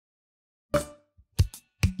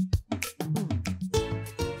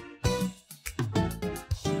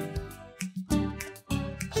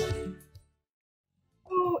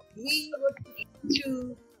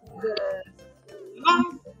to the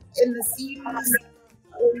last in the series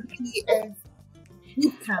of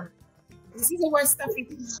Bootcamp. This is a West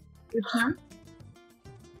African Bootcamp.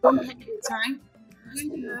 Don't have your time. You're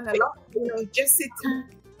going to learn a lot. Just sit down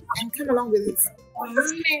and come along with us. My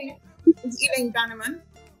name is Elaine Bannerman.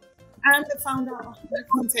 I'm the founder of the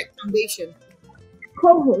Contact Foundation.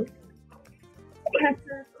 Co-host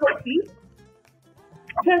Tetteh Koffi.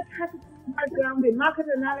 Tess has a background in market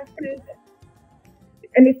analysis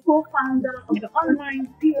and is co-founder of the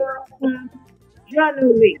online peer firm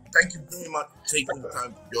Generale. Thank you very much for taking the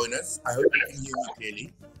time to join us. I hope you can hear me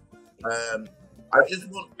clearly. I just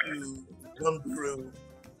want to run through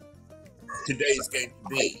today's going to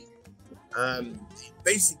be.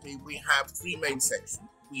 Basically, we have three main sections.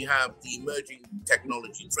 We have the emerging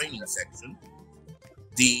technology training section,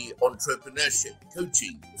 the entrepreneurship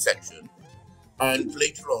coaching section, and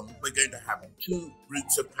later on, we're going to have two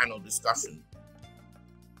groups of panel discussion.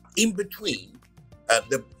 In between,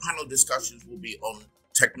 the panel discussions will be on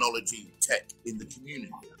technology, tech in the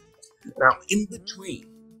community. Now, in between,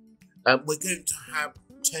 we're going to have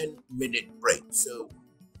 10-minute breaks. So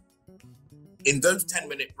in those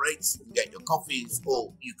 10-minute breaks, you can get your coffees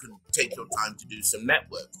or you can take your time to do some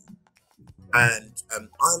networking. And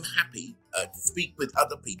I'm happy to speak with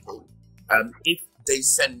other people if they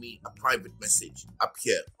send me a private message up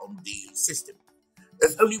here on the system.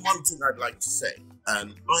 There's only one thing I'd like to say. I'm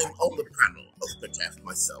on the panel of PATF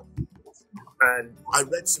myself. And I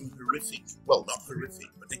read some horrific, well, not horrific,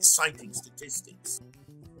 but exciting statistics.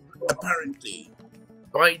 Apparently,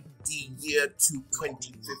 by the year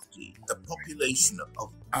 2050, the population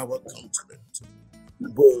of our continent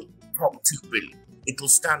will top 2 billion. It will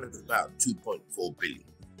stand at about 2.4 billion.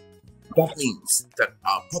 That means that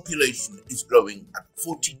our population is growing at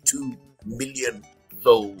 42 million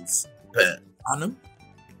souls per annum,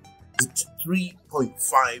 at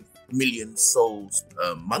 3.5 million souls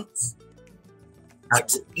per month,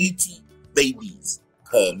 at 80 babies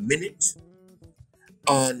per minute,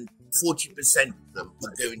 and 40% of them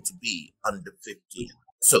are going to be under 50.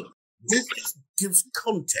 So this gives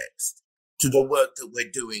context to the work that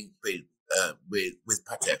we're doing with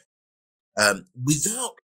PATF.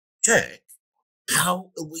 Without tech,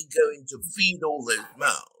 how are we going to feed all those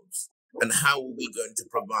mouths, and how are we going to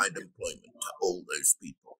provide employment to all those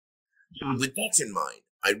people? So with that in mind,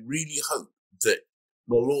 I really hope that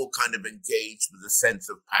we'll all kind of engage with a sense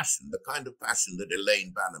of passion, the kind of passion that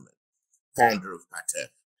Elaine Bannerman, founder of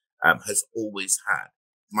PATF, has always had.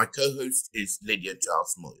 My co-host is Lydia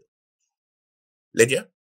Charles Moyo. Lydia?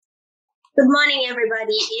 Good morning,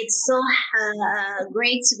 everybody. It's so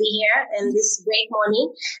great to be here in this great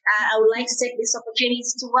morning. I would like to take this opportunity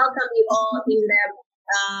to welcome you all in the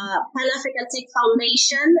Pan-African Tech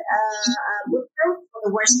Foundation Bootcamp for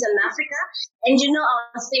the Western Africa. And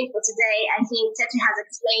our theme for today, I think Tetteh has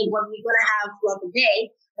explained what we're going to have throughout the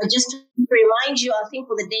day. But just to remind you, our theme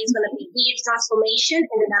for the day is going to be digital transformation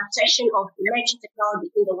and adaptation of emerging technology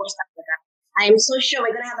in the West Africa. I am so sure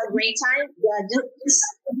we're going to have a great time. Just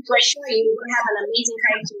to assure you, we're going to have an amazing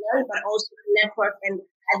time to learn, but also to network. And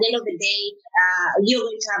at the end of the day, you're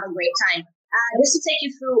going to have a great time. Just to take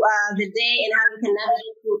you through the day and how you can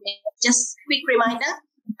navigate through it, just quick reminder,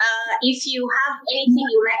 if you have anything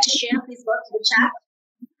you'd like to share, please go to the chat.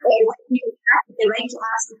 If you'd like to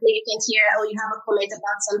ask if you can't hear or you have a comment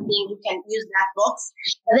about something, you can use that box.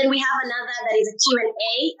 And then we have another that is a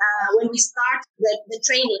Q&A. When we start the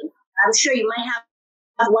training, I'm sure you might have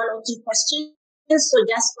one or two questions. So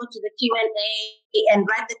just go to the Q&A and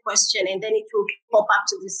write the question, and then it will pop up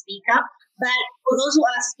to the speaker. But for those who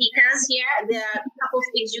are speakers here, there are a couple of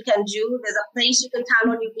things you can do. There's a place you can turn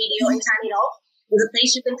on your video and turn it off. There's a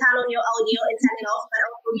place you can turn on your audio and turn it off. But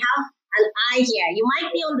also we have an eye here. You might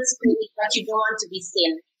be on the screen, but you don't want to be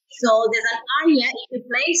seen. So there's an eye here. If you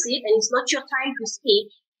place it and it's not your time to speak,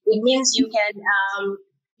 it means you can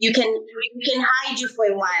hide you for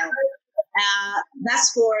a while. That's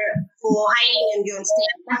for hiding and you're on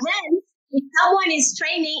stage. But then, if someone is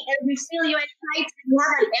training and we feel you're excited, you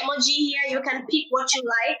have an emoji here, you can pick what you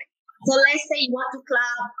like. So let's say you want to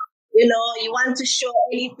clap, you want to show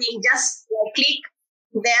anything, just click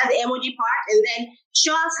there, the emoji part, and then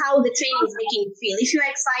show us how the training is making you feel. If you're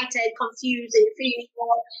excited, confused, and you feel you need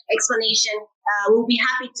more explanation, we'll be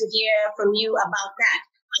happy to hear from you about that.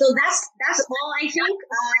 So that's all, I think.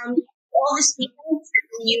 All the speakers,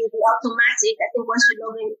 you'll be automatic. I think once you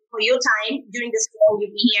log in for your time during this call,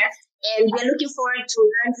 you'll be here. And we're looking forward to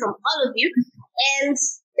learn from all of you. And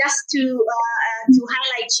just to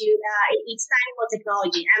highlight you, it's time for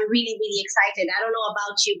technology. I'm really, really excited. I don't know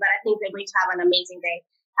about you, but I think we're going to have an amazing day.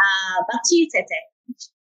 Back to you, Tetteh.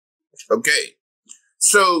 Okay.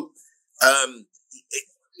 So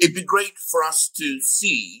it'd be great for us to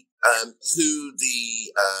see who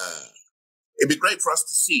the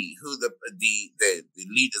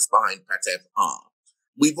leaders behind PATF are.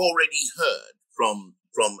 We've already heard from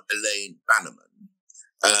Elaine Bannerman,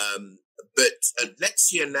 but let's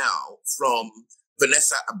hear now from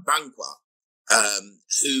Vanessa Abankwa,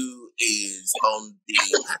 who is on the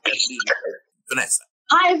PATF leadership. Vanessa.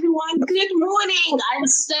 Hi everyone, good morning. I'm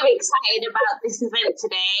so excited about this event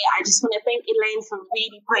today. I just want to thank Elaine for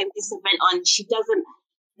really putting this event on. She doesn't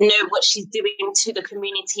know what she's doing to the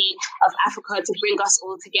community of Africa to bring us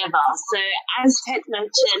all together. So as Ted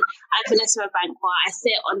mentioned, I'm Vanessa Abankwa. I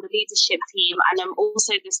sit on the leadership team and I'm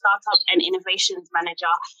also the Startup and Innovations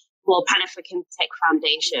Manager for Pan-African Tech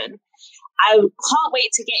Foundation. I can't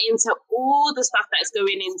wait to get into all the stuff that's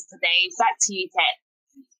going in today. Back to you, Ted.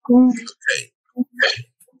 Okay.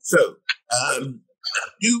 So,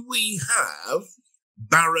 do we have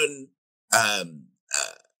Baron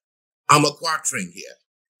Amakwatring here?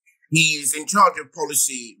 He is in charge of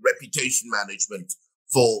policy reputation management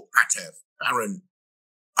for PATF. Baron,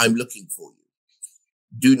 I'm looking for you.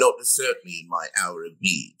 Do not desert me in my hour of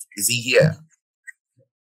need. Is he here?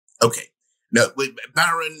 Okay. No,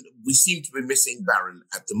 Baron, we seem to be missing Baron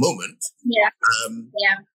at the moment. Yeah.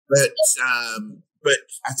 But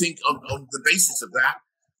I think on the basis of that,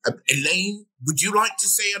 Elaine, would you like to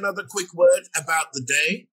say another quick word about the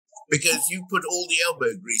day? Because you put all the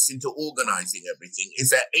elbow grease into organizing everything. Is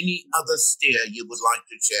there any other steer you would like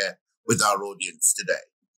to share with our audience today?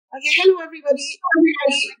 Okay, hello everybody.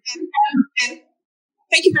 And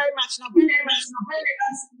thank you very much. Now, there's a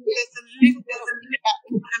little bit of feedback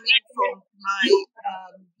coming from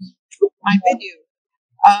my video.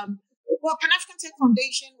 Well, Pan-African Tech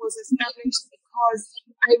Foundation was established because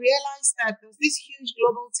I realized that there was this huge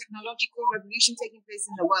global technological revolution taking place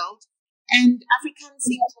in the world, and Africans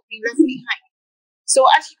seem to have been left behind. So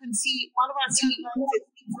as you can see, one of our taglines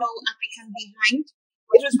is Flow African Behind.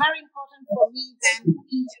 It was very important for me then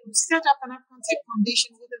to set up an African Tech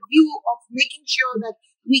Foundation with a view of making sure that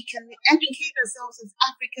we can educate ourselves as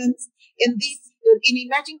Africans in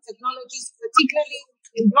emerging technologies, particularly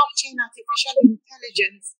in blockchain, artificial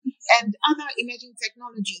intelligence, and other emerging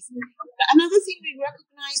technologies. Another thing we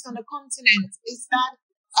recognized on the continent is that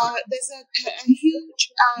there's a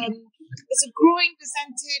growing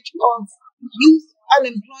percentage of youth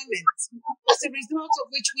unemployment, as a result of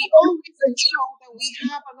which we always ensure that we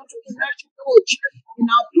have an entrepreneurship coach in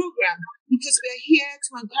our program, because we're here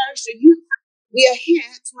to encourage the youth. We are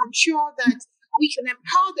here to ensure that we can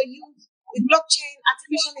empower the youth with blockchain,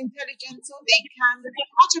 artificial intelligence, so they can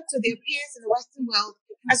catch up to their peers in the Western world,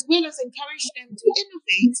 as well as encourage them to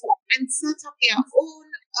innovate and set up their own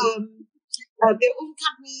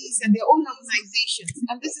companies and their own organizations.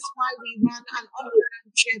 And this is why we run an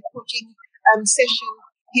entrepreneurship coaching session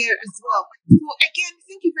here as well. So again,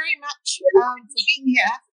 thank you very much for being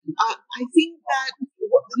here. I think that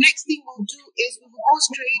the next thing we'll do is we will go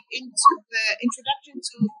straight into the introduction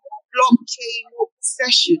to blockchain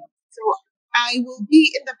session. So I will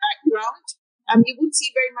be in the background. You won't see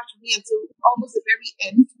very much of me until almost the very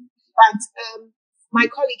end, but my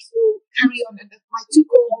colleagues will carry on, and my two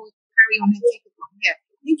co-hosts will carry on and take it from here.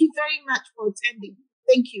 Thank you very much for attending.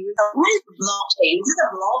 Thank you. What is blockchain? Is it a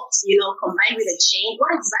block, combined with a chain?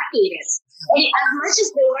 What exactly it is? And as much as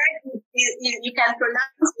the word you can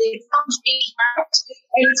pronounce it, sounds big, right?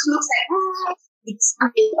 And it looks like it's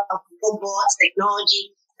something about robots,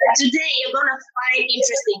 technology. But today you're gonna find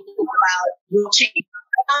interesting things about blockchain.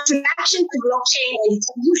 Our introduction to blockchain and its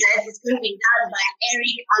uses is going to be done by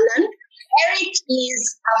Eric Annan. Eric is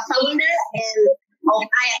a founder of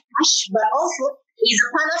IACASH, but also is a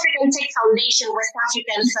Pan-African Tech Foundation West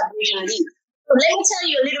African Sub-Region lead. So let me tell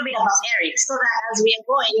you a little bit about Eric, so that as we are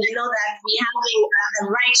going, you know that we're having the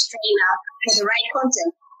right trainer for the right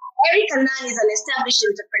content. Eric Annan is an established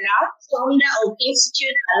entrepreneur, founder of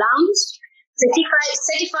Institute Alums,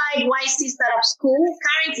 certified YC Startup School,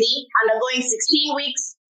 currently undergoing 16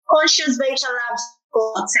 weeks, Conscious Venture Labs,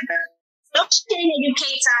 etc. Blockchain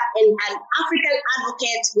educator and an African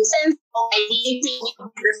advocate with sense of ideating new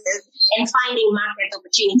businesses and finding market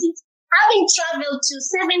opportunities. Having traveled to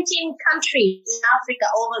 17 countries in Africa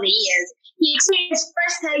over the years, he experienced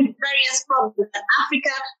firsthand various problems that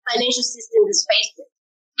Africa's financial system is faced with.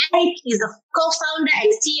 Eric is a co-founder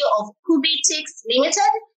and CEO of Kubitics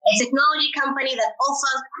Limited, a technology company that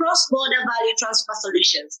offers cross-border value transfer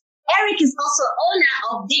solutions. Eric is also owner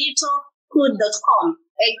of digitaltransformation,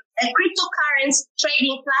 a cryptocurrency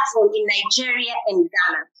trading platform in Nigeria and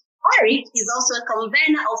Ghana. Eric is also a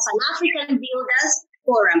convener of Pan-African Builders,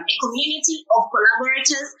 forum, a community of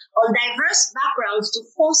collaborators on diverse backgrounds to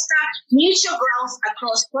foster mutual growth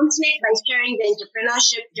across continents by sharing the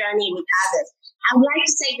entrepreneurship journey with others. I would like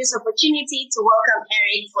to take this opportunity to welcome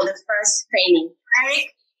Eric for the first training. Eric,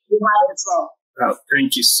 you have the floor.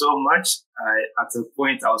 Thank you so much. At a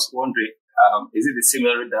point, I was wondering, is it the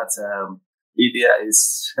similar that Lydia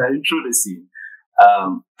is introducing?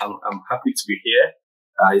 I'm happy to be here.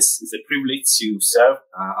 It's a privilege to serve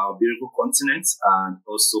our beautiful continent and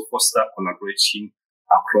also foster collaboration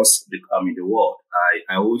across the world.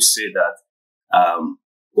 I always say that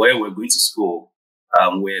when we're going to school,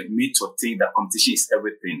 we're made to think that competition is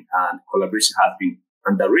everything and collaboration has been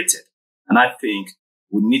underrated. And I think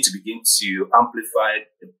we need to begin to amplify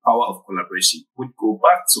the power of collaboration. We go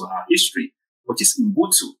back to our history, which is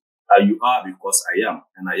Ubuntu. You are because I am,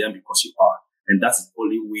 and I am because you are. And that's the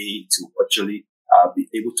only way to actually be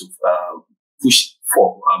able to push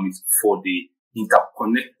for the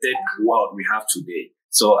interconnected world we have today.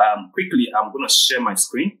 So quickly, I'm going to share my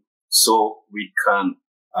screen so we can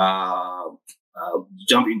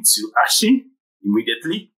jump into action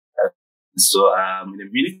immediately. So in a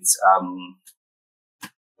minute,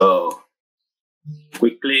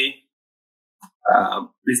 quickly,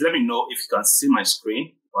 please let me know if you can see my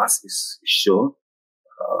screen once it's shown.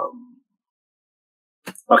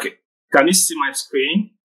 Okay. Can you see my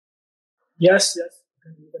screen? Yes.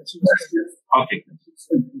 Okay,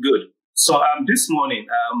 good. So this morning,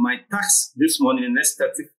 my task this morning in the next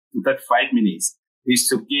 30 to 35 minutes is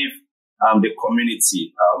to give the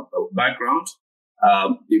community a background,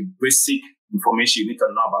 the basic information you need to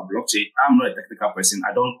know about blockchain. I'm not a technical person.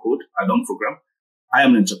 I don't code. I don't program. I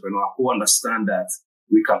am an entrepreneur who understand that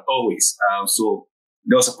we can always. So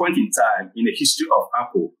there was a point in time in the history of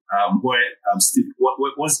Apple where Steve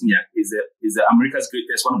Wozniak is the America's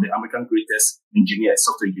greatest, one of the American greatest engineers,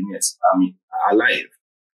 software engineers, alive.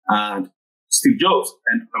 And Steve Jobs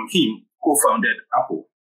and him co-founded Apple,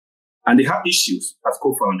 and they have issues as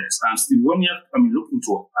co-founders. And Steve Wozniak, looked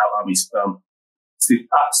into Steve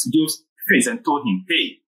Jobs' face and told him,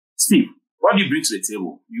 "Hey, Steve, what do you bring to the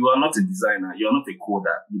table? You are not a designer. You are not a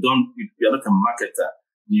coder. You are not a marketer.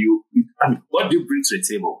 What do you bring to the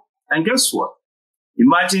table?" And guess what?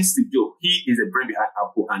 Imagine Steve Jobs. He is the brain behind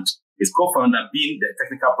Apple, and his co-founder being the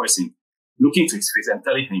technical person, looking to his face and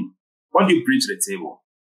telling him, "What do you bring to the table?"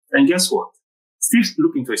 And guess what? Steve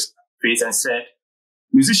looked into his face and said,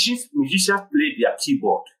 Musicians play their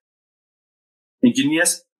keyboard.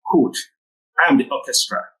 Engineers code. I am the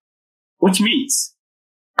orchestra." Which means,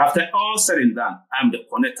 after all said and done, I'm the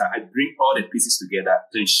connector. I bring all the pieces together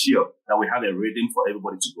to ensure that we have a rhythm for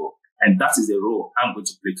everybody to go. And that is the role I'm going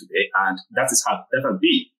to play today. And that has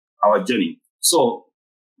been our journey. So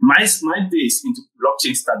my days into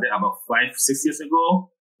blockchain started about 5-6 years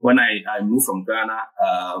ago when I moved from Ghana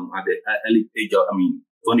at the early age of,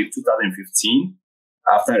 2015,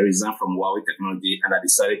 after I resigned from Huawei Technology, and I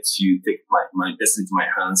decided to take my destiny to my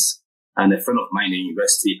hands. And a friend of mine in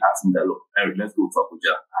university asked me that, "Look, Eric, let's go to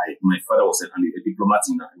Abuja." My father was a diplomat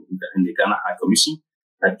in the Ghana High Commission.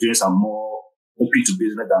 Nigerians are more open to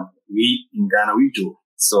business than we in Ghana we do.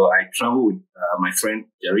 So I traveled with my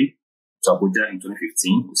friend Jerry to Abuja in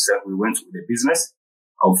 2015. We went with the business.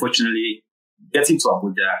 Unfortunately, getting to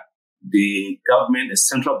Abuja, the government, the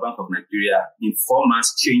Central Bank of Nigeria, in 4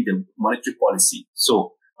 months changed the monetary policy.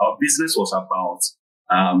 So our business was about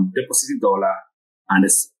depositing dollar and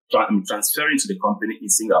transferring to the company in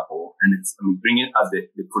Singapore, and it's bringing us the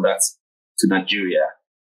products to Nigeria.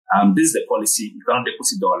 This is the policy. You cannot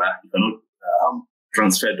deposit dollar. You cannot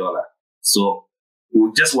transfer dollar. So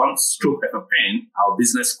with just one stroke of a pen, our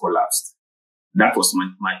business collapsed. That was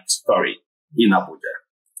my story in Abuja.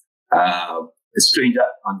 A stranger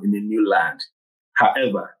in a new land.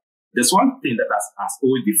 However, there's one thing that has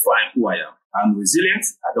always defined who I am. I'm resilient.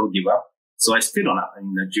 I don't give up. So I stayed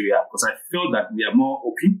in Nigeria because I feel that we are more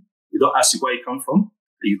open. You don't ask you where you come from.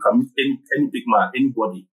 You can meet any big man,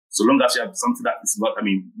 anybody. So long as you have something that is about,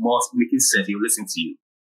 more making sense, he'll listen to you.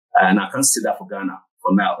 And I can't say that for Ghana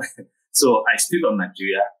for now. So I stayed on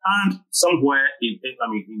Nigeria, and somewhere in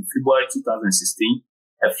February 2016,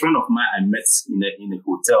 a friend of mine I met in a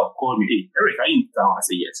hotel called me, "Hey, Eric, are you in town?" I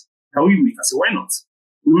said, "Yes." "Can we meet?" I said, "Why not?"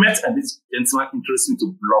 We met, and this gentleman introduced me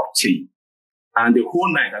to blockchain. And the whole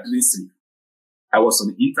night I didn't sleep. I was on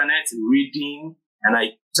the internet reading, and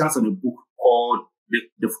I chanced on a book called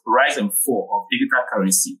The Rise and Fall of Digital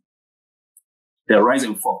Currency. The Rise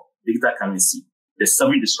and Fall of Digital Currency, The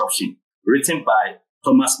 7 Disruption, written by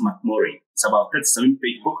Thomas McMurray. It's about a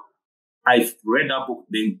 37-page book. I've read that book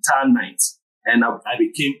the entire night, and I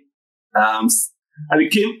became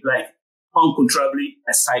like uncontrollably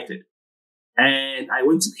excited. And I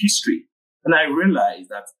went to history, and I realized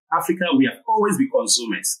that Africa, we have always been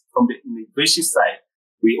consumers. From the innovation side,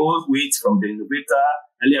 we always wait from the innovator,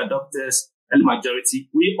 early adopters, early majority.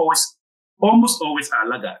 We almost always are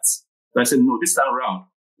laggards. So I said, no, this time around,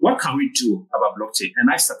 what can we do about blockchain? And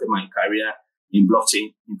I started my career in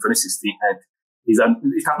blockchain in 2016. And it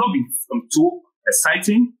has not been too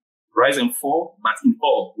exciting, rise and fall, but in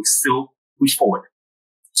all, we still push forward.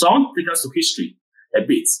 So I want to take us to history a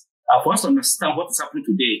bit. For us to understand what is happening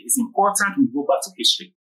today, it's important we go back to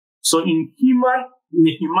history. So in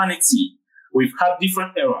humanity, we've had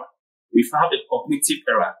different era. We've had a cognitive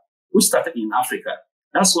era, which started in Africa.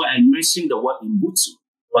 That's why I mentioned the word Ubuntu.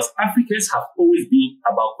 Because Africans have always been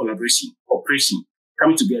about collaboration, cooperation,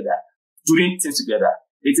 coming together, doing things together.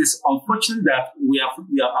 It is unfortunate that we are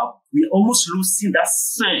almost losing that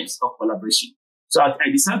sense of collaboration. So I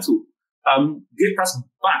decided to get us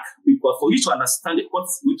back, because for you to understand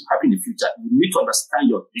what's going to happen in the future, you need to understand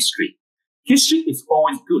your history. History is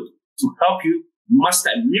always good to help you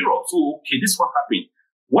master a mirror. So, okay, this is what happened.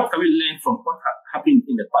 What can we learn from what happened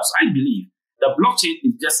in the past? I believe that blockchain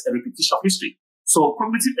is just a repetition of history. So,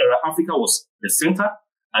 cognitive era, Africa was the center,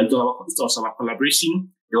 and it was about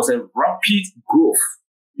collaboration. There was a rapid growth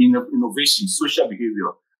in innovation, social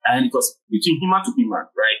behavior, and it was between human to human,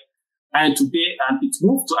 right? And today, it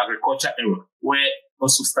moved to agriculture era, where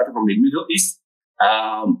also started from the Middle East.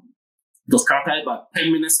 It was characterized by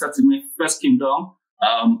permanent settlement, first kingdom,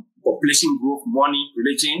 population growth, money,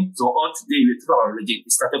 religion. So all today we talk about religion.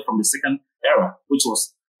 It started from the second era, which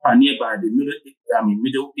was pioneered by the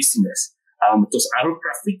Middle Easterners. It was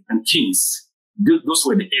aristocratic and kings. Those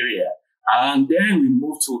were the area. And then we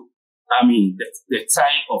moved to, the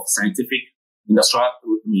time of scientific industrial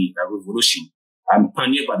revolution.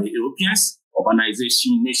 Pioneered by the Europeans,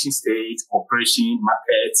 urbanization, nation state, cooperation,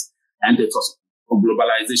 markets, and it was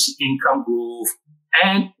globalization, income growth,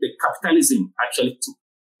 and the capitalism actually took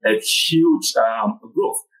a huge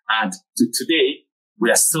growth. And today,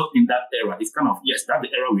 we are still in that era. It's kind of, yes, that's the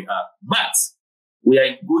era we are. But we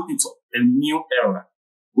are going into a new era,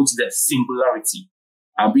 which is the singularity,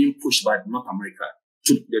 being pushed by North America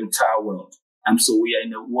to the entire world. And so we are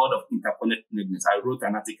in a world of interconnectedness. I wrote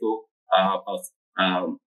an article about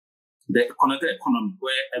the connected economy,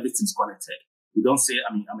 where everything's connected. We don't say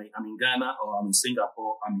I'm in Ghana, or I'm in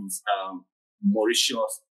Singapore, I'm in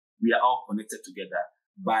Mauritius. We are all connected together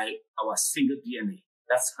by our single DNA.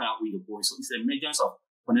 That's how we are going. So it's an emergence of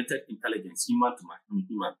connected intelligence, human to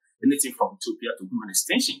human, anything from utopia to human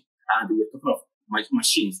extension. And we're talking of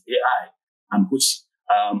machines, AI, and which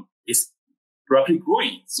is rapidly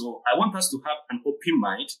growing. So I want us to have an open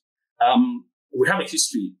mind. We have a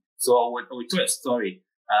history. So we tell a story.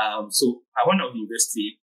 So at one of the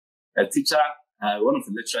university, a teacher, one of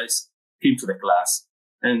the lecturers came to the class,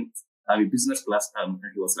 and a business class, and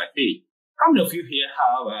he was like, "Hey, how many of you here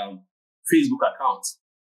have Facebook accounts?"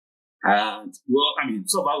 And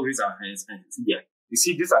so about raise our hands and said, "Yeah, you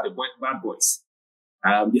see, these are the bad boys.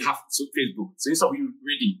 They have Facebook. So instead of you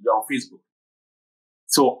reading, you're on Facebook."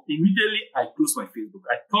 So immediately I closed my Facebook.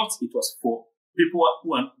 I thought it was for people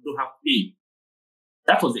who don't have aim.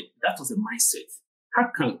 That was the mindset. How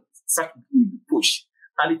can such be pushed?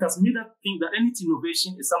 And it has made us think that any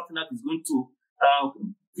innovation is something that is going to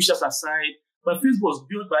push us aside. But Facebook was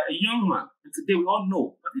built by a young man, and today we all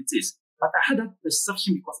know what it is. But I had that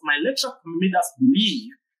perception because my lecture made us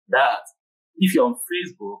believe that if you're on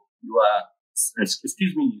Facebook, you are,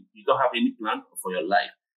 you don't have any plan for your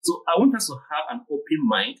life. So I want us to have an open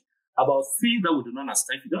mind about things that we do not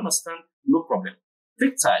understand. If you don't understand, no problem.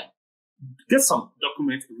 Take time. Get some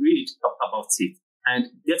document, read about it, and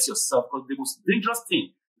get yourself, because the most dangerous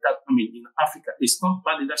thing that, in Africa, is not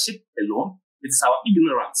bad leadership alone, it's our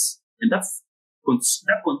ignorance. And that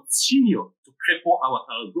continue to cripple our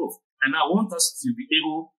growth. And I want us to be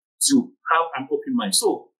able to have an open mind.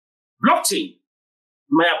 So, blockchain,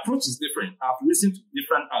 my approach is different. I've listened to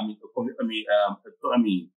different,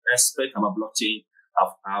 experts about blockchain.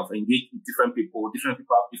 I've engaged with different people have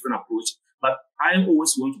different approach. But I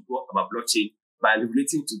always want to go about blockchain by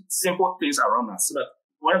relating to simple things around us, so that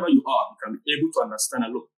wherever you are, you can be able to understand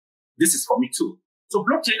and look, this is for me too. So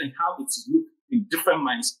blockchain and how it is looked in different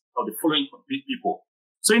minds of the following people.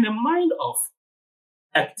 So in the mind of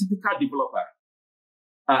a typical developer,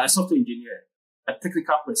 a software engineer, a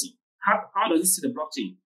technical person, how does it see the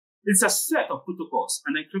blockchain? It's a set of protocols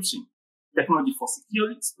and encryption technology for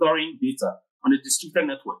securely storing data on a distributed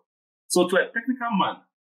network. So to a technical man,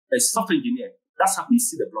 a software engineer, that's how he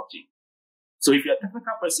sees the blockchain. So if you're a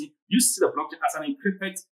technical person, you see the blockchain as an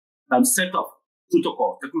encrypted set of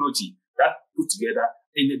protocol technology that put together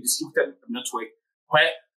in a distributed network where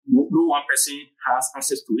no one person has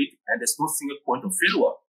access to it, and there's no single point of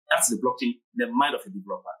failure. That's the blockchain in the mind of a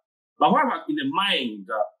developer. But what about in the mind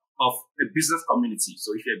of a business community?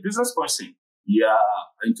 So if you're a business person, you are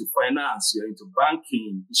into finance, you're into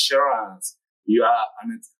banking, insurance, you are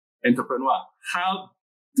an entrepreneur. How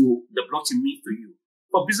do the blockchain mean to you?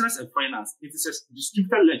 For business and finance, it is a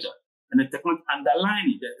distributed ledger and a technology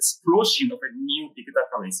underlying the explosion of a new digital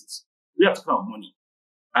currencies. We are talking about money.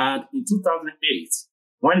 And in 2008,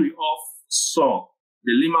 when we all saw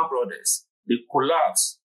the Lehman Brothers, the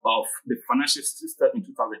collapse of the financial system in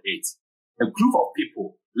 2008, a group of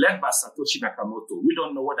people led by Satoshi Nakamoto, we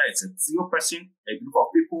don't know whether it's a single person, a group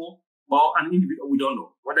of people, or an individual, we don't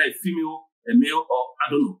know. Whether a female, a male, or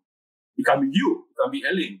I don't know. It can be you, it can be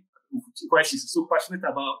Elaine, why she's so passionate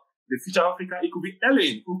about the future of Africa. It could be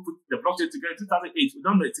Elaine who put the blockchain together in 2008. We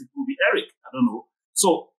don't know. It could be Eric. I don't know.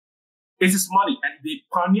 So it is money, and they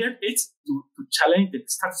pioneered it to challenge the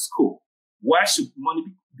status quo. Why should money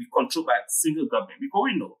be controlled by a single government? Because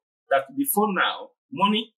we know that before now,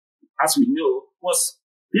 money, as we know, was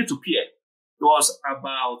peer-to-peer. It was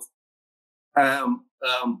about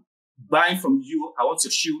buying from you. I want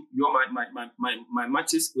your shoe. You're my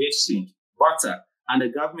matches. We exchange barter, and the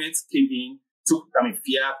government came in, took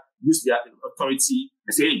fiat, used their authority,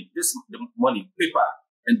 and say, hey, this is the money, paper,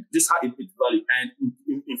 and this is how it value, and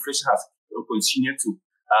inflation has continued to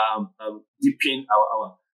deepen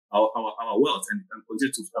our wealth and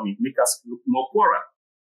continue to make us look more poorer.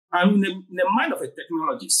 And in the mind of a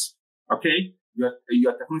technologist, okay, you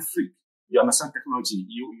are technology freak. You understand technology.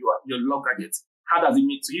 You're log gadget. How does it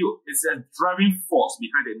mean to you? It's a driving force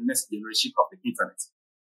behind the next generation of the internet.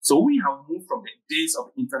 So we have moved from the days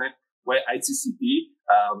of the internet where ITCP,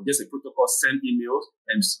 just a protocol, send emails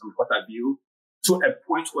and what have you, to a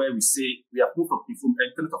point where we say we have moved from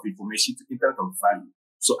internet of information to internet of value.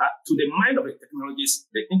 So to the mind of the technologists,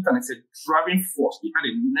 the internet is a driving force behind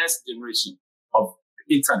the next generation of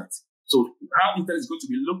the internet. So how internet is going to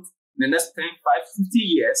be looked in the next 10, 5, 50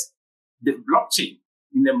 years, the blockchain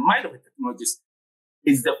in the mind of the technologist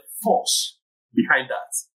is the force behind that.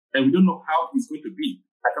 And we don't know how it's going to be.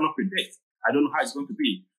 I cannot predict. I don't know how it's going to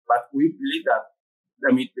be. But we believe that, the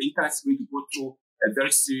internet is going to go through a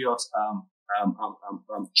very serious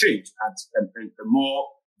change, and more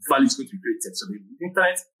value is going to be created. So the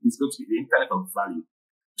internet is going to be the internet of value.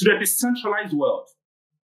 To the decentralized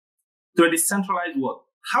world,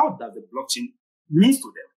 how does the blockchain mean to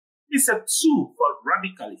them? It's a tool for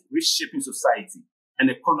radically reshaping society and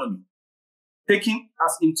economy, taking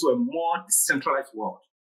us into a more decentralized world.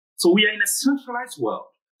 So we are in a centralized world.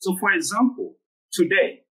 So for example,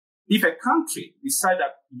 today, if a country decides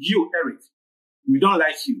that you, Eric, we don't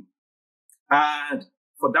like you, and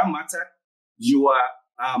for that matter, you are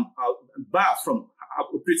barred from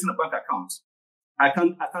operating a bank account, I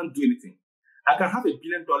can't do anything. I can have $1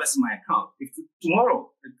 billion in my account. If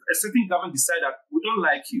tomorrow a certain government decide that we don't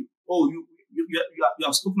like you, you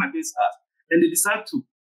have spoken against us, and they decide to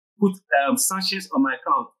put sanctions on my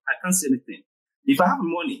account, I can't say anything. If I have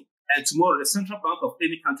money, and tomorrow the central bank of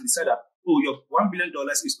any country decide that, your $1 billion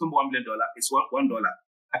is not $1 billion, it's $1.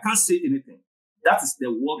 I can't say anything. That is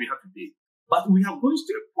the world we have today. But we are going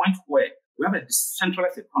to a point where we have a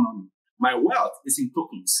decentralized economy. My wealth is in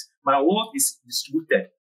tokens. My wealth is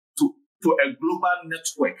distributed to a global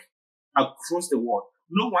network across the world.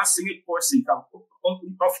 No one single person can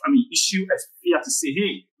issue a fear to say,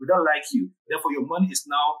 hey, we don't like you, therefore your money is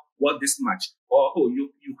now worth this much. Or,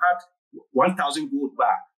 you had 1,000 gold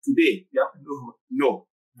bar. Today, you have no.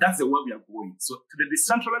 That's the way we are going. So to the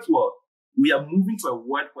decentralized world, we are moving to a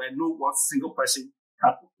world where no one single person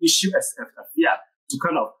can issue a fear to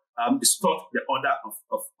kind of distort the order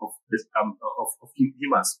of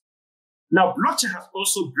humans. Now, blockchain has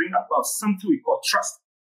also bring about something we call trust.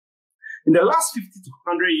 In the last 50 to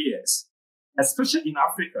 100 years, especially in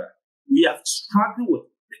Africa, we have struggled with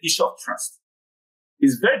the issue of trust.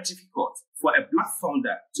 It's very difficult for a black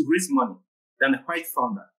founder to raise money than a white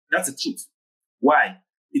founder. That's the truth. Why?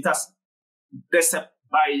 There's a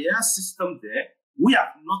barrier system there. We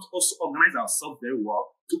have not also organized ourselves very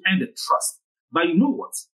well to earn the trust. But you know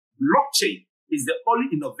what? Blockchain is the only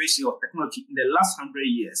innovation of technology in the last 100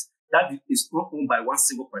 years that is not owned by one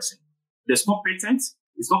single person. There's no patent.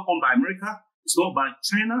 It's not owned by America. It's not owned by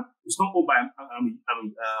China. It's not owned by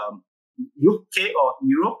UK or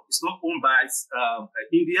Europe. It's not owned by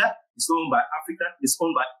India. It's not owned by Africa. It's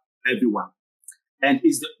owned by everyone. And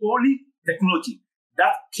it's the only technology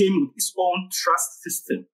that came with its own trust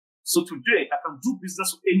system. So today, I can do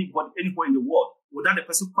business with anybody, anywhere in the world, without the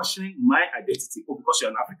person questioning my identity or because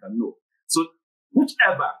you're an African. No. So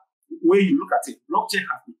whichever way you look at it, blockchain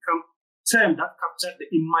has become term that captured the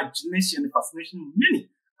imagination and the fascination of many,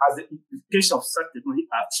 as the implications of such technology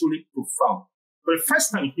are truly profound. For the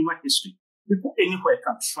first time in human history, people anywhere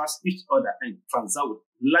can trust each other and transact with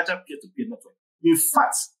larger peer-to-peer network. In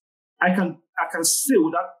fact, I can say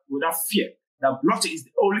without fear that blockchain is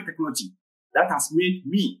the only technology that has made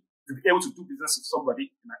me to be able to do business with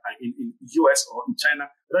somebody in US or in China.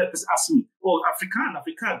 That person asks me, "Oh, African,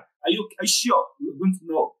 are you sure you're going to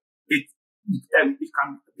know it? It can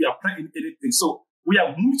be applied in anything." So we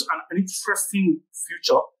have moved to an interesting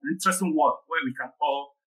future, an interesting world where we can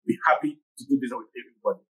all be happy to do business with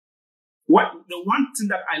everybody. The one thing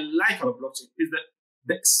that I like about blockchain is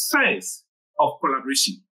the sense of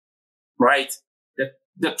collaboration, right?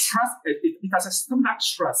 The trust, it has established that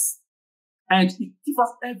trust, and it gives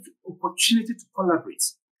us every opportunity to collaborate.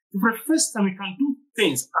 For the first time, we can do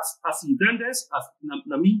things as Ugandans, as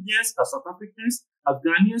Namibians, as South Africans, as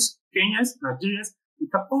Ghanaians, Kenyans, Nigerians. We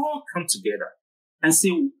can all come together and say,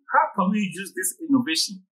 how can we use this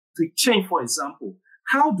innovation to change, for example,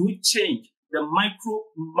 how do we change the micro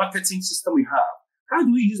marketing system we have? How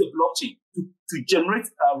do we use the blockchain to generate,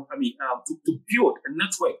 to build a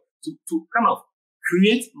network, to kind of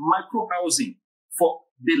create micro housing for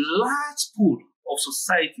the large pool of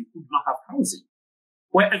society who do not have housing,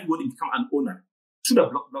 where everybody become an owner. Through the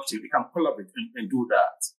blockchain, we can collaborate and do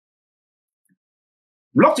that.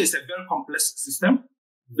 Blockchain is a very complex system,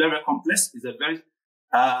 very complex. It's a very,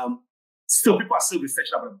 still people are still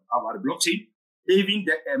researching about the blockchain. Even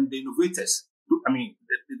the innovators, the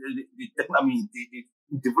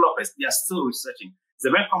developers, they are still researching. It's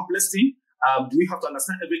a very complex thing. Do we have to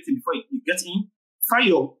understand everything before you get in? Find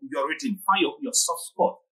your rating, find your soft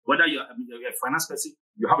spot. Whether you're a finance person,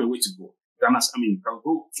 you have a way to go. You can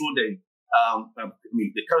go through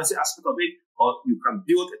the currency aspect of it, or you can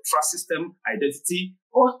build a trust system, identity,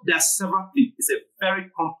 or there are several things. It's a very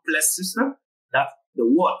complex system that the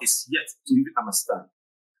world is yet to even understand.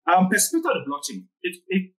 Perspective of the blockchain,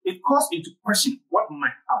 it calls into question what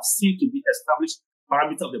might have seemed to be established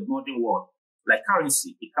parameter of the modern world, like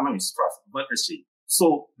currency, economics, trust, but exchange.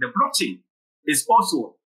 So the blockchain is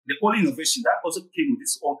also the only innovation that also came with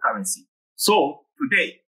its own currency. So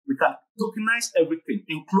today, we can tokenize everything,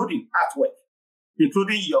 including artwork,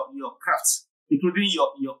 including your crafts, including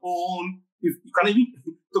your own, you can even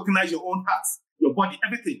tokenize your own hearts, your body,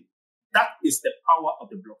 everything. That is the power of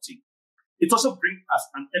the blockchain. It also brings us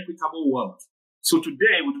an equitable world. So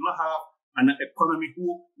today, we do not have an economy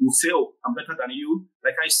who will say, "Oh, I'm better than you."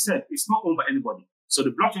 Like I said, it's not owned by anybody. So the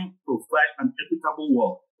blockchain provides an equitable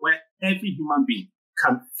world where every human being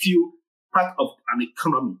can feel part of an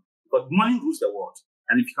economy. But money rules the world.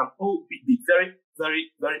 And if you can all be very,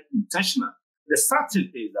 very, very intentional. The sad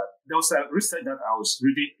thing is that there was a research that I was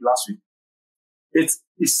reading last week. It's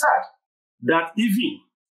sad that even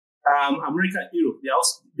America and Europe,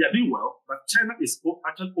 they are doing well, but China is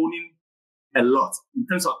actually owning a lot in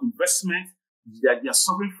terms of investment. Their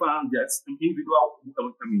sovereign fund, their individual,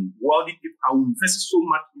 worldly people are investing so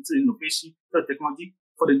much into innovation, into technology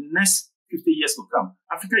for the next 50 years to come.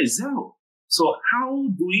 Africa is zero. So how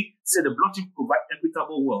do we say the blockchain provide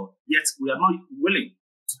equitable world, yet we are not willing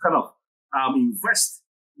to kind of invest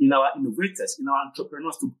in our innovators, in our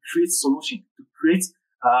entrepreneurs to create solutions, to create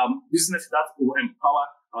business that will empower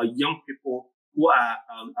our young people who are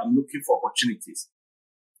looking for opportunities.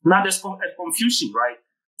 Now there's a confusion, right?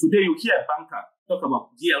 Today you hear a banker talk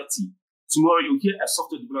about DLT. Tomorrow you hear a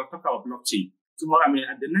software developer talk about blockchain. Tomorrow,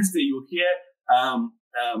 and the next day you hear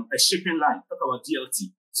a shipping line talk about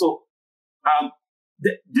DLT. So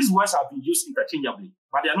these words have been used interchangeably,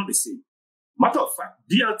 but they are not the same. Matter of fact,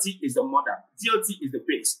 DLT is the mother. DLT is the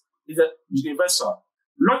base. It's a universal.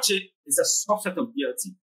 Blockchain is a subset of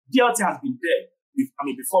DLT. DLT has been there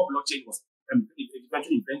before blockchain was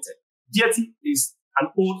eventually invented. DLT is an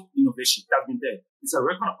old innovation that has been there. It's a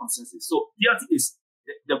record of consensus. So DLT is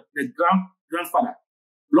the grandfather.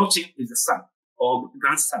 Blockchain is the son or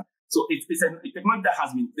grandson. So it's a technology that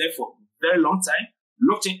has been there for a very long time.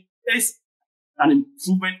 Blockchain is an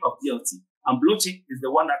improvement of DLT. And blockchain is the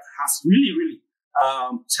one that has really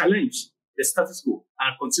challenged the status quo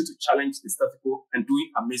and continue to challenge the status quo and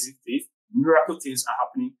doing amazing things. Miracle things are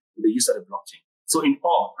happening with the use of the blockchain. So in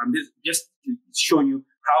all, I'm just to show you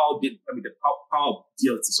how the power of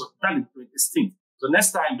DLT. So that is distinct. So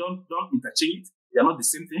next time, don't interchange it. They are not the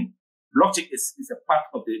same thing. Blockchain is a part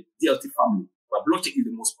of the DLT family, but blockchain is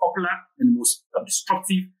the most popular and the most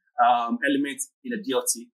disruptive element in the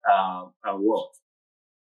DLT world.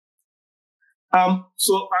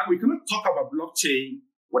 So we cannot talk about blockchain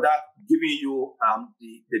without giving you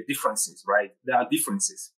the differences, right? There are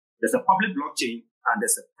differences. There's a public blockchain and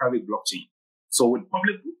there's a private blockchain. So with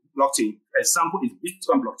public blockchain. Example is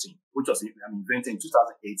Bitcoin blockchain, which was invented in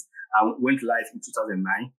 2008 and went live in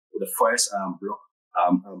 2009 with the first block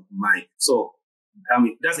mine. So,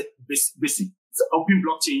 that's a basic. It's an open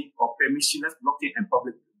blockchain or permissionless blockchain and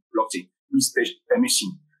public blockchain with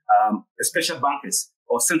permission. Special bankers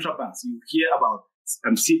or central banks, you hear about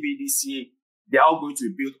CBDC, they are all going to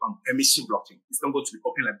be built on permission blockchain. It's not going to be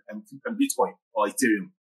open like Bitcoin or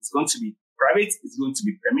Ethereum. It's going to be private. It's going to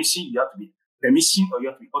be permission. You have to be permission or you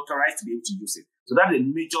have to be authorized to be able to use it. So that's the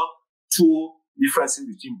major two differences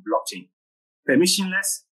between blockchain.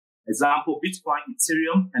 Permissionless, example, Bitcoin,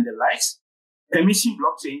 Ethereum, and the likes. Permission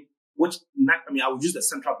blockchain, which, I will use the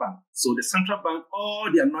central bank. So the central bank, all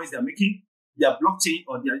their noise they're making, their blockchain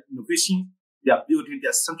or their innovation, they are building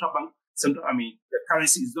their central bank, the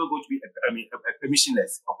currency is not going to be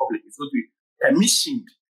permissionless or public. It's going to be permissioned.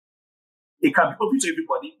 It can be open to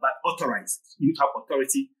everybody, but authorized. You need to have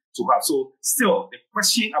authority to have. So still, the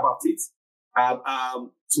question about it,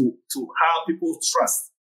 to how people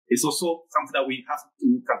trust is also something that we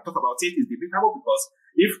can talk about it. Is debatable because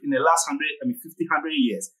if in the last 100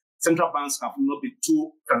 years, central banks have not been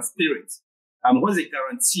too transparent, what's the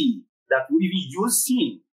guarantee that we even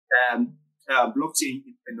using blockchain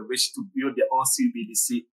innovation to build their own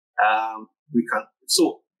CBDC? We can.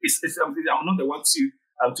 So it's something I'm not the one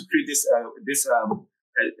to create this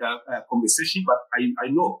conversation, but I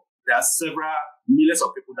know there are several millions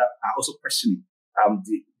of people that are also questioning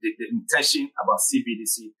the intention about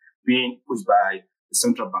CBDC being pushed by the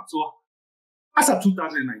central bank. So as of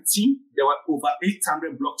 2019, there were over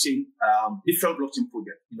 800 different blockchain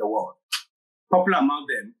projects in the world. Popular among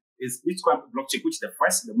them is Bitcoin blockchain, which is the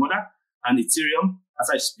first, the mother, and Ethereum. As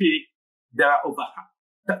I speak, there are over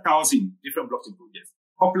 1,000 different blockchain projects.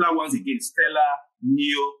 Popular ones again, Stellar,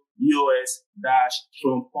 Nil, EOS, Dash,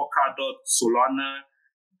 Tron, Polkadot, Solana,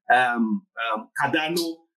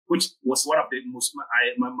 Cardano, which was one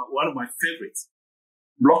of my favorite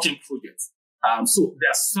blockchain projects. So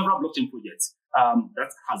there are several blockchain projects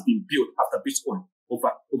that has been built after Bitcoin over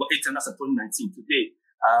 8 years, 2019. Today,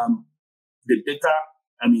 the data,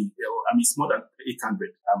 it's more than 800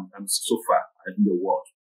 so far in the world.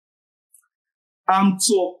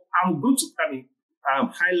 So I'm going to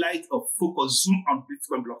highlight or focus, zoom on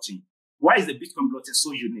Bitcoin blockchain. Why is the Bitcoin blockchain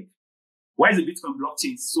so unique? Why is the Bitcoin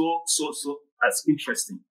blockchain so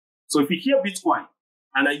interesting? So if you hear Bitcoin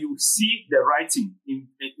and you see the writing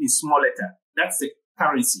in small letter, that's the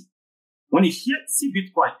currency. When you see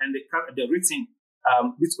Bitcoin and the written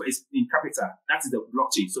Bitcoin is in capital, that is the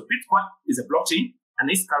blockchain. So Bitcoin is a blockchain and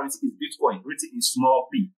its currency is Bitcoin written in small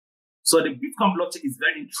p. So the Bitcoin blockchain is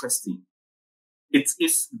very interesting. It's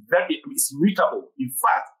mutable. In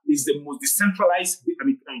fact, it's the most decentralized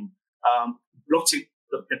blockchain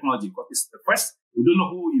technology because it's the first. We don't know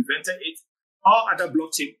who invented it. All other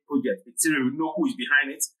blockchain projects, Ethereum, we know who is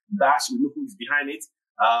behind it. Dash, we know who is behind it.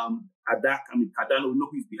 Cardano, we know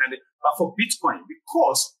who is behind it. But for Bitcoin,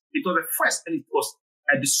 because it was the first and it was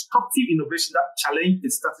a disruptive innovation that challenged the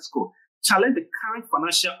status quo, challenged the current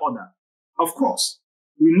financial order. Of course,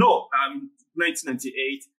 we know 1998,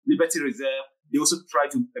 Liberty Reserve, they also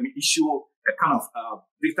tried to issue a kind of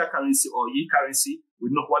digital currency or e-currency. We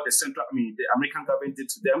know what the American government did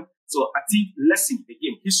to them. So I think lesson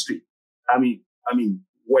again, history.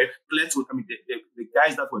 Were clear to the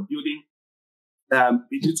guys that were building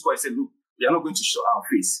Bitcoin said, look, we are not going to show our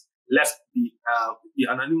face. Let's be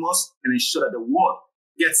anonymous and ensure that the world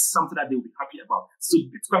gets something that they will be happy about. So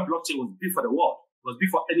Bitcoin blockchain was built for the world. It was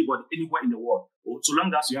built for anybody, anywhere in the world. So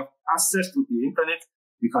long as you have access to the internet,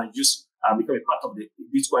 you can just become a part of the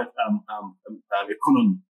Bitcoin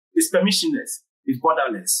economy. It's permissionless. It's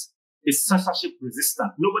borderless. It's censorship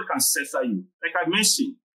resistant. Nobody can censor you. Like I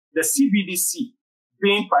mentioned, the CBDC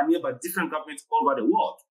being pioneered by different governments all over the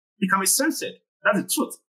world, it can be censored. That's the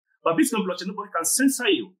truth. But Bitcoin blockchain, nobody can censor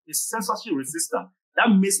you. It's censorship resistant. That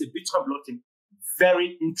makes the Bitcoin blockchain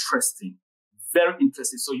very interesting. Very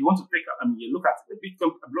interesting. So you want to take a look at the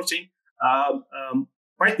Bitcoin blockchain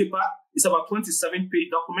white paper. It's about 27-page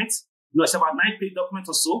documents. No, it's about 9-page document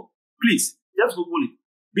or so. Please, just Google it.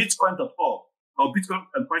 Bitcoin.org or Bitcoin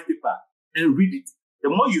white paper and read it. The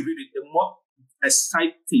more you read it, the more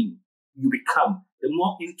exciting you become. The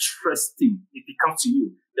more interesting it becomes to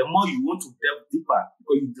you. The more you want to delve deeper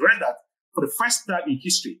because you read that for the first time in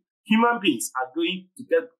history, human beings are going to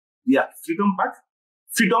get their freedom back,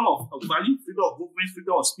 freedom of value, freedom of movement,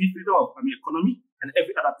 freedom of speech, freedom of economy, and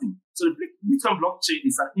every other thing. So the Bitcoin blockchain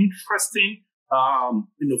is an interesting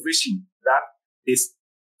innovation that is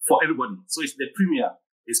for everybody. So it's the premier,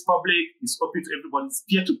 it's public, it's open to everybody, it's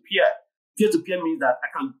peer-to-peer. Peer-to-peer means that I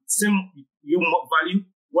can send you more value,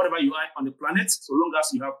 whatever you are on the planet, so long as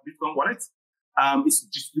you have Bitcoin wallet, it's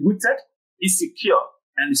distributed, it's secure,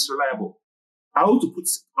 and it's reliable. I want to put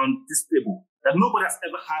on this table that nobody has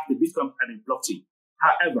ever hacked the Bitcoin blockchain.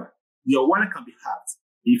 However, your wallet can be hacked.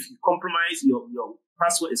 If you compromise, your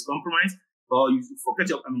password is compromised, or you forget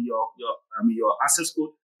your access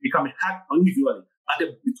code, it can be hacked individually. At the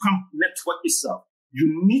Bitcoin network itself, you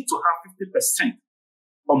need to have 50%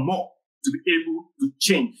 or more to be able to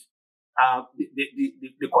change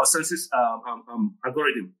the consensus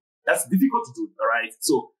algorithm. That's difficult to do, all right?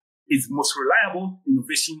 So it's most reliable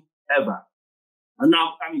innovation ever. And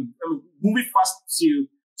now, moving fast to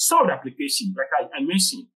some of the applications, like I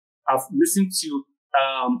mentioned, I've listened to,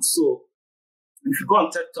 so if you go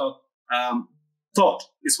on TED Talk, Todd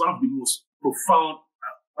is one of the most profound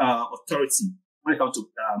authority when it comes to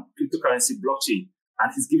cryptocurrency blockchain.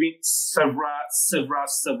 And he's giving several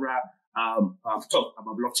talk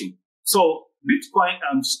about blockchain. So Bitcoin,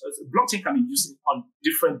 blockchain can be used on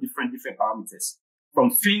different parameters, from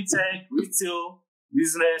fintech, retail,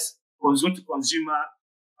 business, consumer to consumer,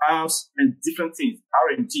 apps, and different things,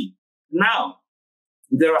 R&D. Now,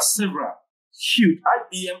 there are several huge.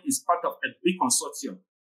 IBM is part of a big consortium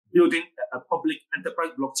building a public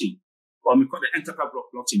enterprise blockchain, or we call it enterprise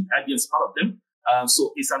blockchain. IBM is part of them.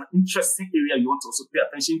 So it's an interesting area you want to also pay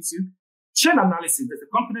attention to. Chain analysis, there's a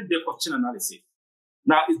company there for chain analysis.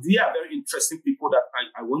 Now, they are very interesting people that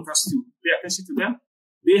I want us to pay attention to them.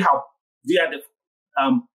 They have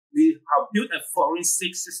built a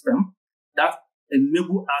forensic system that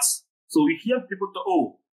enable us. So we hear people talk,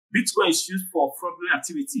 oh, Bitcoin is used for fraudulent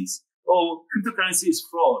activities. Oh, cryptocurrency is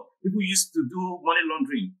fraud. People used to do money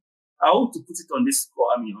laundering. I want to put it on this,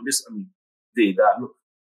 look,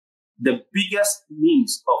 the biggest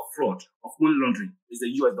means of fraud, of money laundering, is the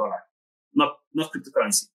US dollar, not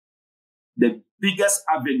cryptocurrency. The biggest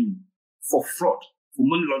avenue for fraud, for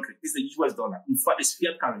money laundering, is the US dollar. In fact, it's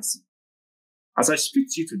fiat currency. As I speak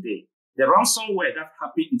to you today, the ransomware that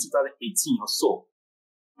happened in 2018 or so,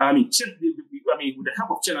 with the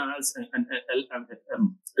help of chain analysis and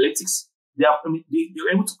analytics, they were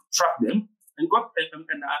able to track them and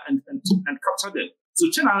capture them. So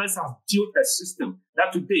chain analysis has built a system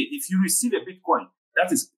that today, if you receive a Bitcoin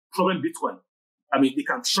that is problem Bitcoin, they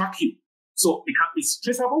can track you. So it's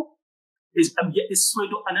traceable. It's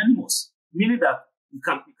pseudo-anonymous, meaning that you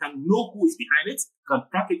can know who is behind it, you can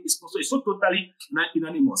track it. It's so totally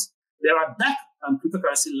anonymous. There are dark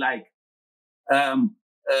cryptocurrency like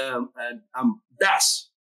Dash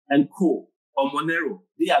and Co. or Monero.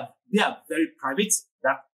 They are very private.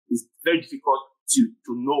 That is very difficult to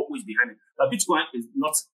know who is behind it. But Bitcoin is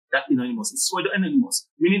not that anonymous. It's pseudo-anonymous,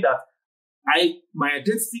 meaning that my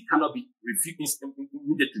identity cannot be reviewed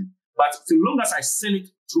immediately. But so long as I send it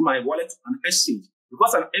through my wallet to an exchange,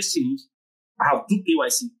 because an exchange, I have do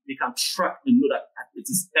KYC, they can track and know that it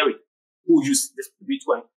is Eric who used this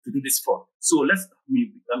Bitcoin to do this fraud. So let's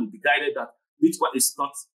be guided that Bitcoin is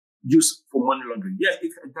not used for money laundering. Yes,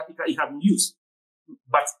 it can be used,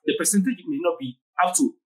 but the percentage may not be up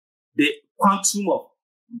to the quantum of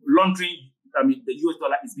laundering. The US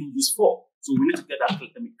dollar is being used for. So we need to get that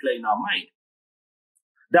clear in our mind.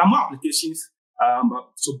 There are more applications.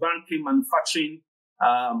 So banking, manufacturing,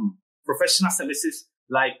 professional services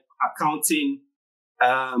like accounting,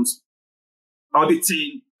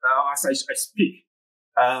 auditing, as I speak,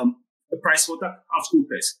 the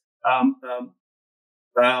PricewaterhouseCoopers,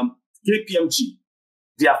 KPMG,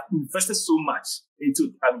 they have invested so much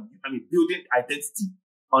into building identity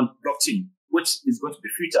on blockchain, which is going to be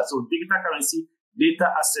the future. So digital currency, data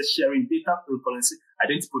asset sharing, data currency,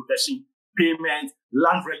 identity protection, payment,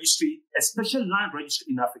 land registry, especially land registry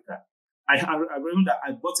in Africa. I remember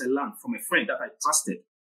I bought a land from a friend that I trusted,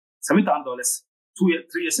 $7,000 3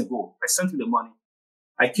 years ago. I sent him the money.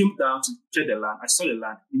 I came down to check the land. I saw the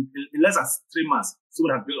land. In less than 3 months,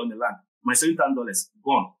 someone had built on the land. My $7,000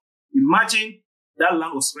 gone. Imagine that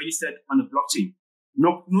land was registered on the blockchain.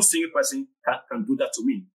 No single person can do that to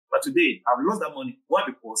me. But today, I've lost that money. Why?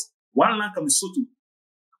 Because one land can be sold to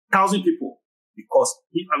 1,000 people. Because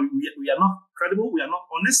we are not credible, we are not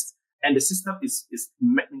honest, and the system is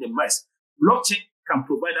in a mess. Blockchain can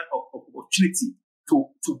provide that opportunity to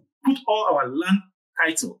put all our land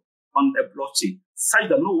title on a blockchain, such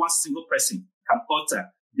that no one single person can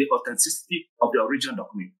alter the authenticity of the original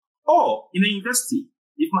document. Or in a university,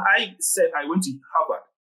 if I said I went to Harvard,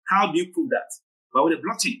 how do you prove that? But with a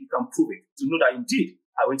blockchain, you can prove it to know that indeed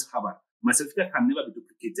I went to Harvard. My certificate can never be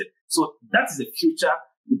duplicated. So that is the future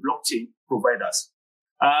the blockchain providers.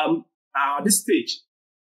 At this stage,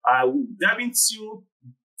 I will dive into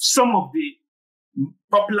some of the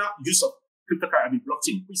popular use of cryptocurrency,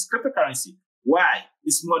 blockchain, which is cryptocurrency. Why?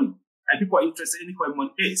 is money. And people are interested in what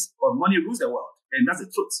money is, or money rules the world. And that's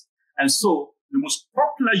the truth. And so the most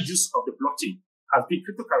popular use of the blockchain has been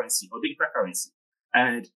cryptocurrency or digital currency.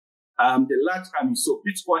 And so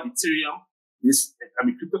Bitcoin, Ethereum is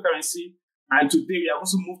cryptocurrency. And today we have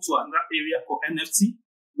also moved to another area called NFT,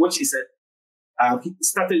 which is it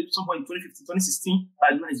started somewhere in 2015, 2016,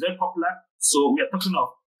 but now it's very popular. So we are talking of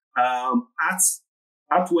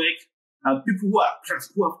artwork, people who have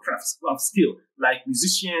crafts, who have skill, like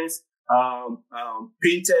musicians,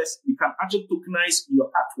 painters. You can actually tokenize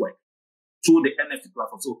your artwork through the NFT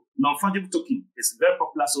platform. So non-fungible token is very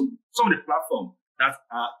popular. So some of the platforms that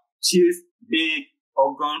are Chief, Big,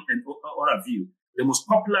 Orgon, and other view, the most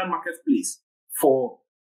popular marketplace for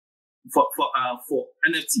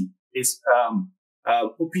NFT is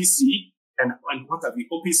OpenSea and what have you.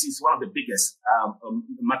 OpenSea is one of the biggest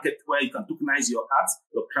market where you can tokenize your art,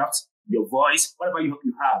 your craft, your voice, whatever you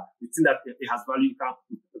have. You think that it has value, you can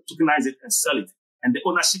tokenize it and sell it, and the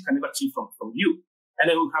ownership can never change from you. And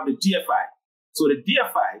then we have the DFI. So the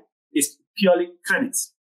DFI is purely credit.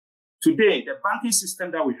 Today, the banking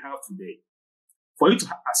system that we have today, for you to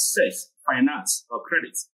access finance or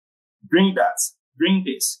credit, bring that, bring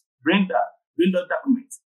this, bring that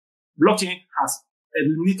document. Blockchain has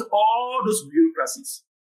eliminated all those bureaucracies.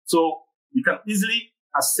 So you can easily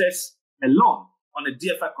access a loan on a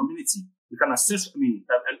DFI community. You can access, credit.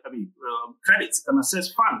 You can access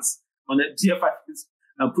funds on a DFI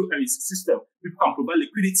system. People can provide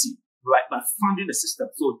liquidity by funding the system.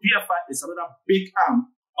 So DFI is another big arm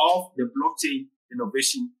of the blockchain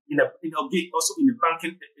innovation also in the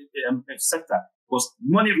banking sector, because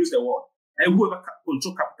money rules the world, and whoever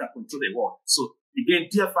control capital control the world. So again,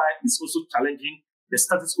 DFI is also challenging the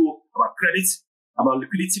status quo about credit, about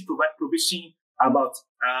liquidity provision, about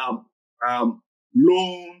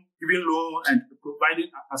giving loan and providing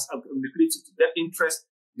as liquidity to get interest.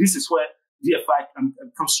 This is where DFI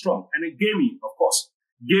comes strong. And then gaming, of course.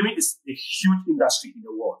 Gaming is a huge industry in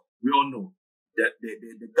the world. We all know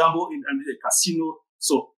the gamble and the casino.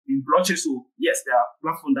 So in blockchain, so yes, there are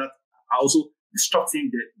platforms that are also disrupting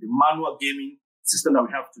the manual gaming system that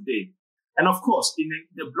we have today. And of course, in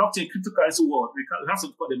the blockchain cryptocurrency world, we have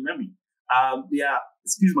something called the meme. They are,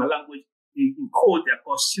 excuse my language, in code, they are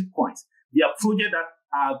called shitcoins. They are projects that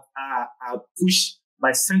are pushed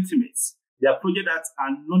by sentiments. They are projects that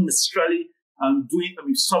are not necessarily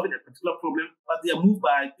solving a particular problem, but they are moved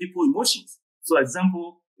by people's emotions. So,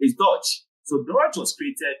 example is Doge. So, Doge was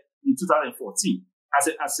created in 2014 as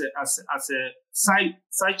a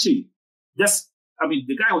side chain.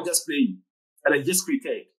 The guy was just playing, and he just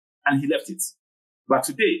created, and he left it. But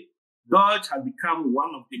today, Doge has become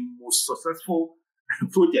one of the most successful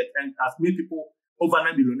projects and has made people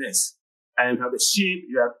overnight millionaires. And you have the shape,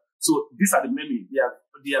 so these are the memes.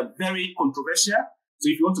 They are very controversial. So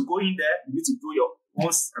if you want to go in there, you need to do your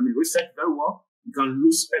own research very well. You can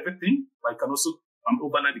lose everything, but you can also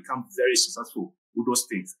overnight become very successful with those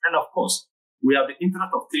things. And of course, we have the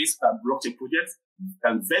Internet of Things blockchain project,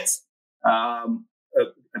 and VET,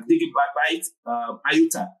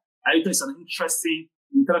 IOTA. IOTA is an interesting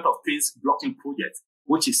Internet of Things blockchain project,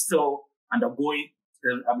 which is still undergoing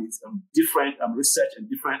different research and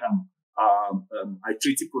different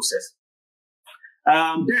iterative process.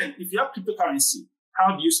 Then, if you have cryptocurrency,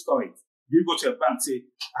 how do you store it? Do you go to a bank and say,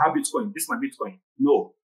 I have Bitcoin, this is my Bitcoin?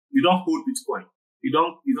 No, you don't hold Bitcoin. You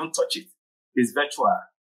don't touch it. It's virtual.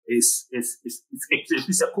 It's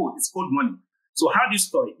a code. It's code money. So how do you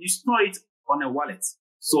store it? You store it on a wallet.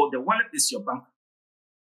 So the wallet is your bank.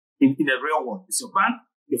 In the real world, it's your bank.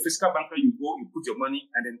 Your physical bank where you go, you put your money,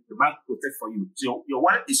 and then the bank protects for you. So your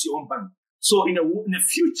wallet is your own bank. So in the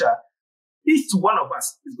future, each one of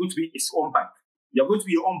us is going to be its own bank. You're going to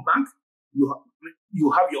be your own bank.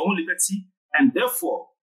 You have your own liberty, and therefore,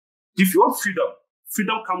 if you want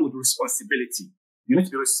freedom comes with responsibility. You need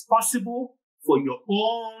to be responsible for your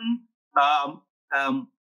own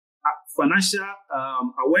financial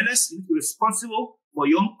awareness. You need to be responsible for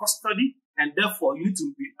your own custody, and therefore, you need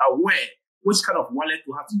to be aware which kind of wallet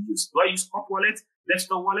you have to use. Do I use hot wallet,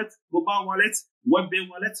 desktop wallet, mobile wallet, web-based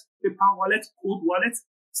wallet, paper wallet, code wallet,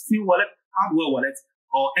 steel wallet, hardware wallet,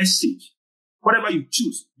 or exchange? Whatever you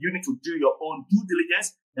choose, you need to do your own due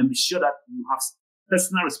diligence and be sure that you have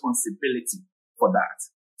personal responsibility for that.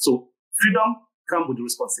 So freedom comes with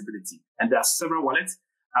responsibility. And there are several wallets.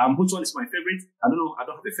 Which one is my favorite? I don't know. I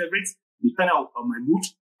don't have a favorite. Depending on my mood,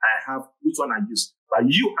 I have which one I use. But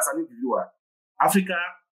you as an individual, Africa,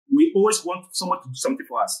 we always want someone to do something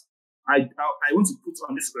for us. I want to put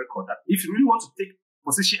on this record that if you really want to take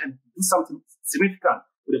position and do something significant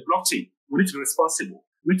with the blockchain, we need to be responsible.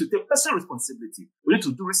 We need to take personal responsibility. We need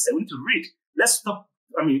to do research. We need to read. Let's stop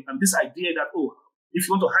this idea that, oh, if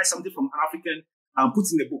you want to hide something from an African and put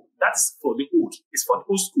in a book, that is for the old. It's for the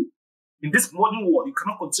old school. In this modern world, you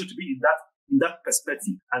cannot continue to be in that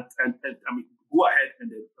perspective and go ahead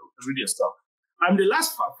and read your stuff. And the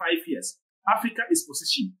last 5 years, Africa is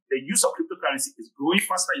positioned. The use of cryptocurrency is growing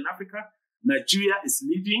faster in Africa. Nigeria is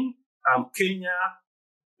leading, Kenya,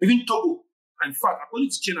 even Togo. In fact, according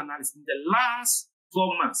to chain analysis, in the last 12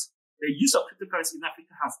 months, the use of cryptocurrency in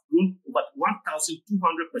Africa has grown over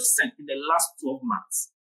 1,200% in the last 12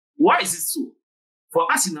 months. Why is it so? For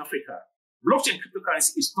us in Africa, blockchain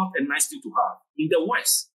cryptocurrency is not a nice thing to have. In the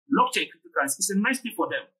West, blockchain cryptocurrency is a nice thing for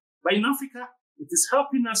them. But in Africa, it is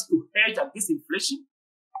helping us to hedge against inflation.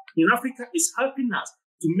 In Africa, it's helping us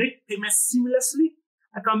to make payments seamlessly.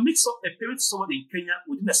 I can mix up a payment to somebody in Kenya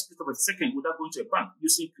within a split of a second without going to a bank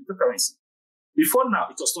using cryptocurrency. Before now,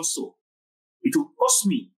 it was not so. It will cost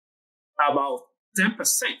me about 10%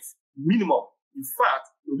 minimum. In fact,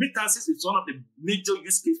 remittances is one of the major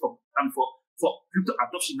use cases for crypto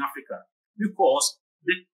adoption in Africa because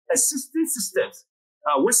the existing systems,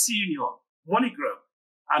 Western Union, MoneyGram,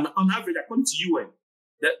 and on average, according to UN,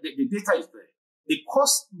 the data is there. It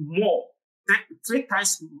costs more, 3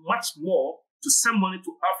 times much more to send money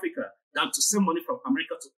to Africa than to send money from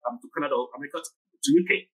America to Canada or America to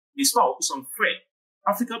UK. It's unfair.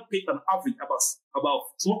 Africa paid on average about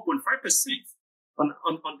 12.5% on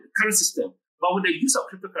the current system. But with the use of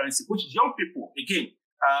cryptocurrency, which young people, again,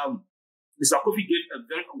 Mr. Koffi gave a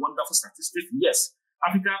very wonderful statistic. Yes,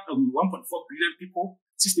 Africa, 1.4 billion people,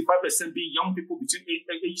 65% being young people between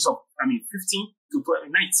ages of 15 to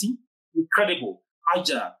 19. Incredible,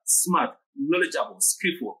 agile, smart, knowledgeable,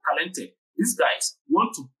 skillful, talented. These guys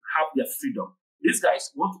want to have their freedom. These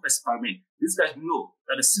guys want to experiment. These guys know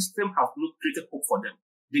that the system has not created hope for them.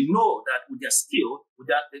 They know that with their skill, with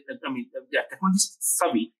their technology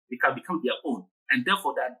savvy, they can become their own. And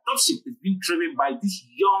therefore, the adoption is being driven by these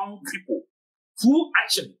young people who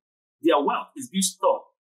actually, their wealth is being stored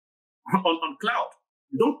on cloud.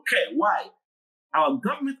 They don't care why. Our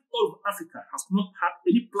government all over Africa has not had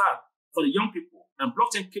any plan for the young people. And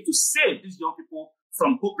blockchain came to save these young people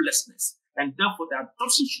from hopelessness. And therefore, the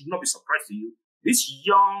adoption should not be a surprise to you. These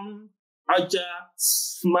young, agile,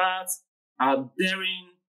 smart,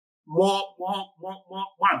 daring, more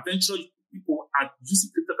adventurous people are using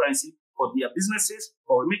cryptocurrency for their businesses,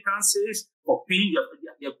 for remittances, for paying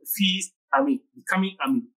their fees, becoming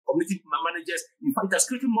community managers. In fact, it has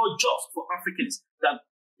created more jobs for Africans than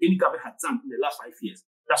any government had done in the last 5 years.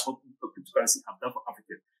 That's what cryptocurrency have done for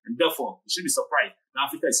Africans. And therefore, you should be surprised that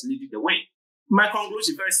Africa is leading the way. My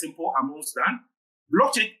conclusion is very simple. I'm almost done.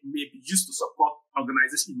 Blockchain may be used to support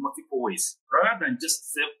organizations in multiple ways, rather than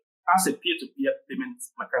just serve as a peer-to-peer payment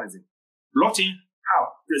mechanism. Blockchain have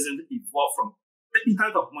presently evolved from the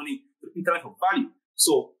internet of money to the internet of value.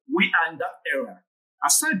 So we are in that era.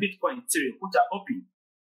 Aside Bitcoin and Ethereum, which are open,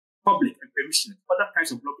 public, and permissioned, other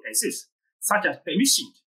kinds of blockchain exist, such as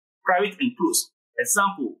permissioned, private, and closed.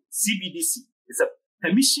 Example, CBDC is a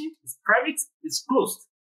permission, it's private, it's closed.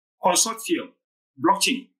 Consortium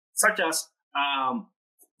blockchain, such as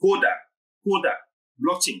Coda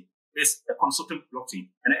blockchain is a consortium blockchain,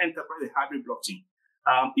 and an enterprise a hybrid blockchain.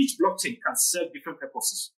 Each blockchain can serve different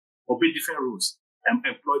purposes, obey different rules, and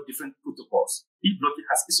employ different protocols. Each blockchain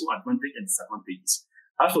has its own advantages and disadvantages.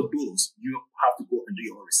 As for those, you have to go and do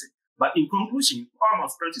your own research. But in conclusion, all I'm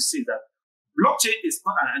trying to say is that blockchain is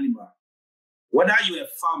not an animal. Whether you're a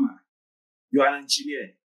farmer, you're an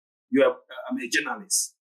engineer, you're a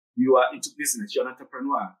journalist, you are into business, you're an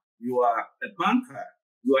entrepreneur, you are a banker,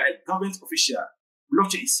 you are a government official,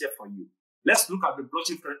 blockchain is here for you. Let's look at the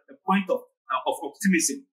blockchain from a point of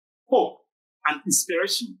optimism, hope, and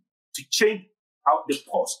inspiration to change out the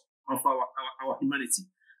course of our humanity.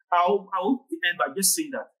 I will end by just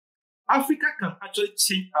saying that Africa can actually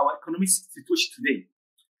change our economic situation today.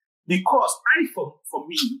 Because for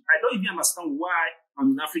me, I don't even understand why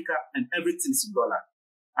I'm in Africa and everything is in dollar.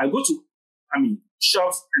 I go to,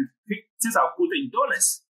 shops and things are quoted in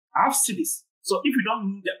dollars. I have cities. So if you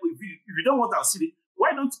don't want our city,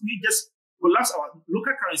 why don't we just collapse our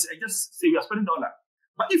local currency and just say we are spending dollar?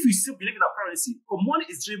 But if we still believe in our currency, money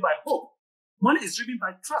is driven by hope. Money is driven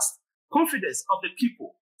by trust, confidence of the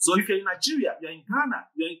people. So if you're in Nigeria, you're in Ghana,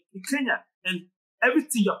 you're in Kenya, and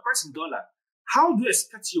everything you're pricing dollar, how do you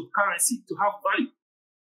expect your currency to have value?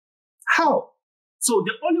 How? So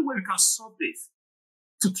the only way we can solve this,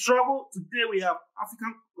 to travel, today we have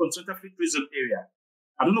African Continental Free Trade Zone area.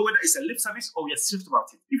 I don't know whether it's a lip service or we are serious about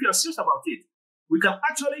it. If you are serious about it, we can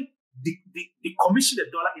actually decommission the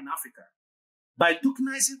dollar in Africa by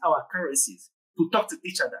tokenizing our currencies to talk to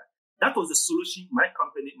each other That was the solution my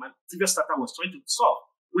company, my previous startup was trying to solve,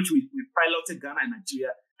 which we piloted Ghana and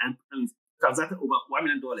Nigeria and transacted over $1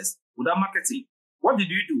 million without marketing. What did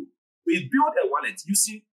we do? We built a wallet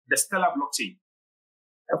using the Stellar blockchain,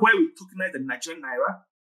 where we tokenize the Nigerian Naira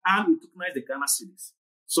and we tokenize the Ghana cedis.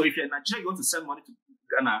 So if you're in Nigeria, you want to send money to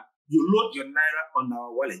Ghana, you load your Naira on our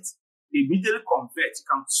wallet. It immediately converts. You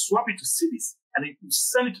can swap it to cedis and then you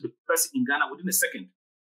send it to the person in Ghana within a second.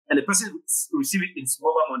 And the person will receive it in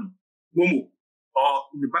mobile money, Momo, or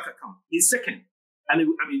in the bank account in a second. And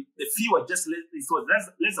the fee was just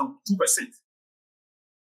less than 2%.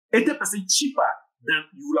 80% cheaper than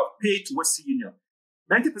you would have paid to Western Union.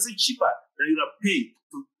 90% cheaper than you would have paid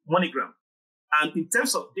to MoneyGram. And in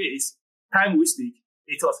terms of days, time wastage,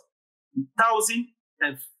 it was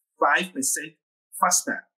 1,005%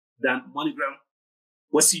 faster than MoneyGram,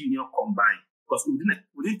 Western Union combined. Because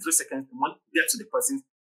within 3 seconds, the money gets to the person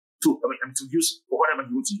to use for whatever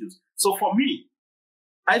he wants to use. So for me,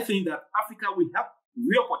 I think that Africa will have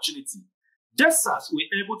real opportunity, just as we're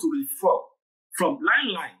able to leapfrog from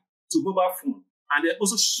line to mobile phone, and then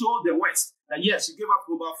also show the West that yes, you gave us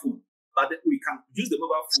mobile phone, but we can use the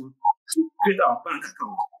mobile phone to create our bank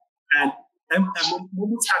account. And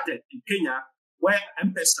Momo started in Kenya, where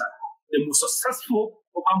M-Pesa, the most successful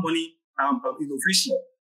mobile money innovation,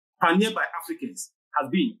 pioneered by Africans, has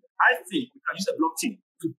been. I think we can use the blockchain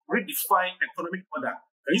to redefine economic order.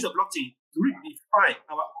 We can use the blockchain to redefine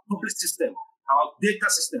our public system, our data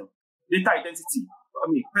system, data identity,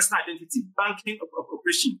 personal identity, banking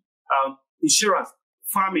operation, insurance,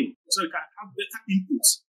 farming, so we can have better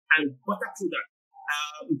inputs and better product.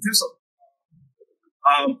 In terms of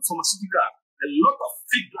pharmaceutical, a lot of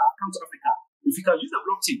fake drugs come to Africa. If you can use the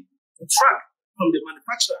blockchain to track from the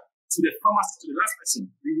manufacturer to the pharmacy to the last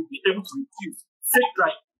person, we will be able to reduce fake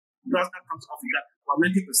drugs that come to Africa by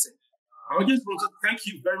 90%. I just want to thank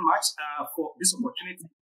you very much for this opportunity.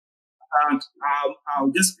 And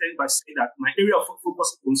I'll just end by saying that my area of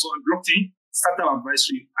focus is also on blockchain, startup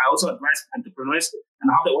advisory. I also advise entrepreneurs, and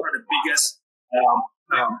I have one of the biggest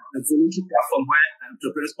voluntary platform where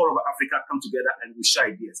entrepreneurs all over Africa come together and we share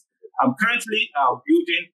ideas. I'm currently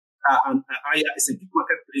building an AYA, it's a big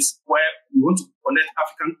marketplace where we want to connect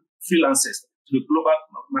African freelancers to the global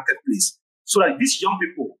marketplace so that these young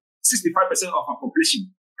people, 65% of our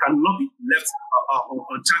population, cannot be left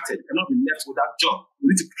uncharted, cannot be left without job. We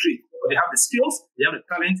need to create. But they have the skills, they have the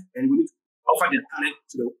talent, and we need to offer their talent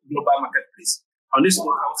to the global marketplace. On this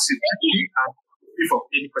note, I will say thank you and free for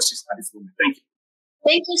any questions at this moment. Thank you.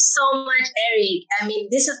 Thank you so much, Eric.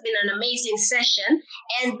 This has been an amazing session.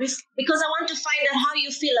 And because I want to find out how you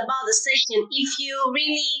feel about the session, if you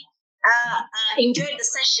really enjoyed the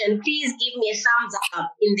session, please give me a thumbs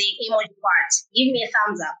up in the emoji part. Give me a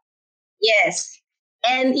thumbs up. Yes.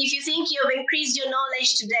 And if you think you've increased your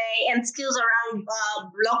knowledge today and skills around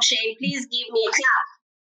blockchain, please give me a clap.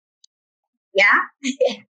 Yeah?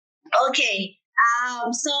 Okay.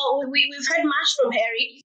 So we've heard much from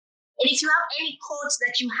Eric. And if you have any quotes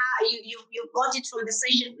that you've got it from the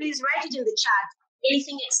session, please write it in the chat.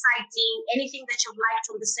 Anything exciting, anything that you've liked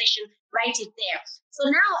from the session, write it there. So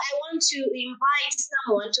now I want to invite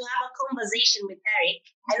someone to have a conversation with Eric.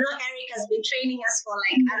 I know Eric has been training us for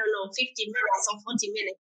 50 minutes or 40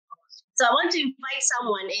 minutes. So I want to invite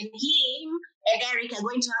someone, and him and Eric are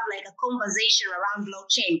going to have a conversation around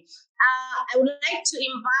blockchain. I would like to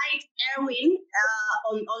invite Erwin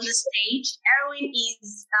on the stage. Erwin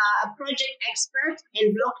is a project expert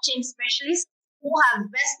and blockchain specialist who have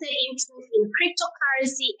vested interest in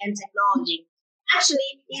cryptocurrency and technology.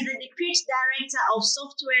 Actually, he's the deputy director of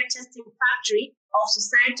software testing factory of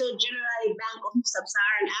Societe Generale Bank of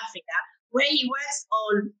Sub-Saharan Africa, where he works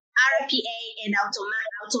on RPA and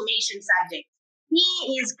automation subjects.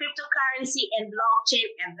 He is cryptocurrency and blockchain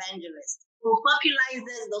evangelist who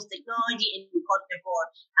popularizes those technology in Cote d'Ivoire.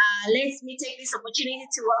 Let me take this opportunity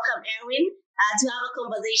to welcome Erwin to have a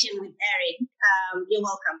conversation with Eric. You're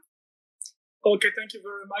welcome. Okay, thank you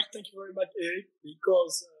very much. Thank you very much, Eric,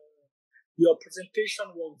 because your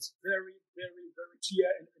presentation was very, very, very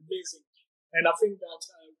clear and amazing. And I think that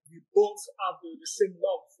we both have the same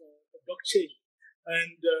love for blockchain.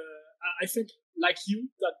 And I think, like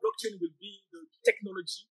you, that blockchain will be the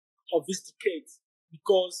technology of this decade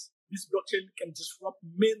because this blockchain can disrupt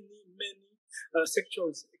many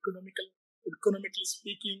sectors, economically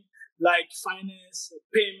speaking, like finance,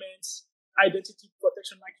 payments, identity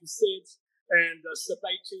protection, like you said, and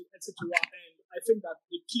supply chain, etc. And I think that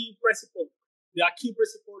there are key principles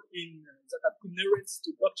in that are inherent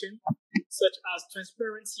to blockchain, such as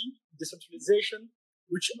transparency, decentralization,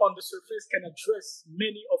 which on the surface can address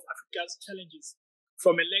many of Africa's challenges,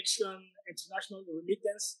 from election, international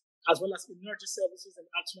remittance, as well as energy services and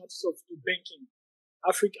alternatives to banking.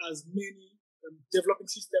 Africa has many developing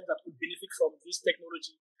systems that would benefit from this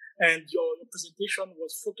technology. And your presentation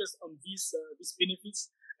was focused on these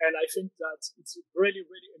benefits, and I think that it's really,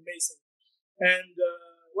 really amazing. And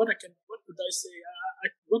what can I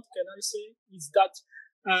say is that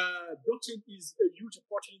blockchain is a huge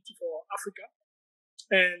opportunity for Africa.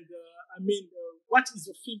 And what is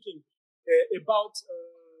your thinking about,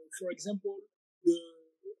 for example, the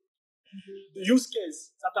use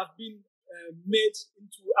case that have been made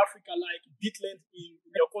into Africa, like Bitland in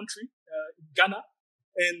your country, in Ghana,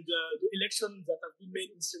 and the elections that have been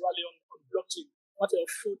made in Sierra Leone on blockchain? What are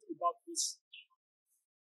your thoughts about this?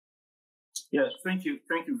 Yeah, thank you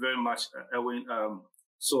very much, Erwin.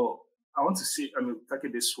 So I want to take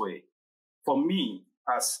it this way. For me,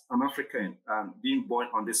 as an African, being born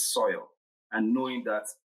on this soil and knowing that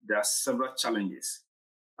there are several challenges,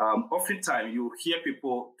 oftentimes you hear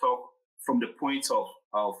people talk from the point of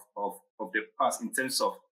the past in terms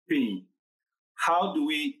of pain. How do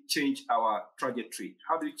we change our trajectory?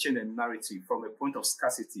 How do we change the narrative from a point of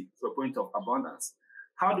scarcity to a point of abundance?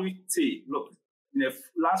 How do we say, look, in the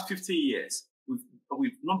last 50 years,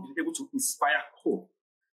 we've not been able to inspire hope.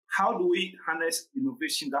 How do we harness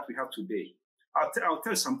innovation that we have today? I'll tell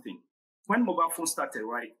you something. When mobile phones started,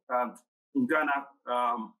 right, in Ghana,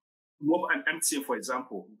 MTN, for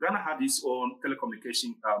example, Ghana had its own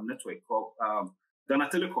telecommunication network called Ghana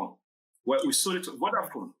Telecom, where we sold it to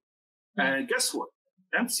Vodafone. And guess what?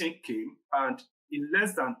 MTN came, and in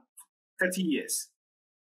less than 30 years,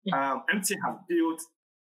 MTN has built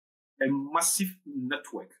a massive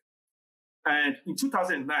network. And in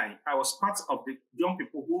 2009, I was part of the young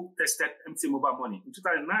people who tested MTN mobile money. In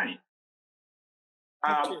 2009,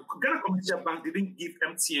 Ghana Commercial Bank didn't give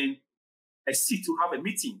MTN a seat to have a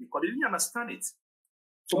meeting because they didn't understand it.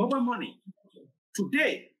 So mobile money.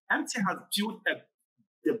 Today, MTN has built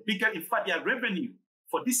the bigger, in fact, their revenue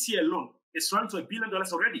for this year alone is running to $1 billion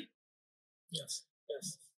already. Yes.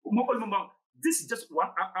 Mobile, this is just one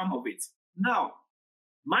arm of it. Now,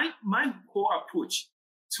 my whole approach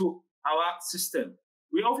to our system,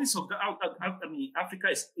 we always Africa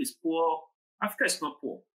is poor. Africa is not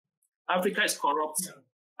poor. Africa is corrupt. Yeah.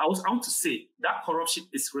 I want to say that corruption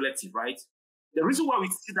is relative, right? The reason why we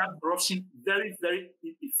see that corruption very, very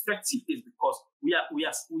effective is because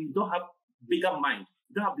we don't have bigger mind,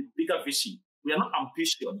 we don't have the bigger vision, we are not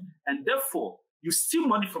ambitious, and therefore you steal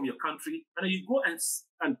money from your country and then you go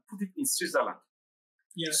and put it in Switzerland.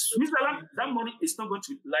 Yes. Switzerland, that money is not going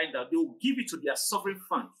to lie down. They will give it to their sovereign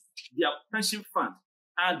fund, their pension fund,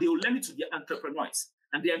 and they will lend it to their entrepreneurs,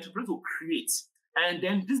 and the entrepreneurs will create. And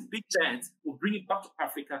then these big giants will bring it back to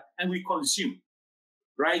Africa and we consume,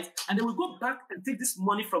 right? And then we go back and take this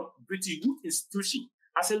money from British youth institution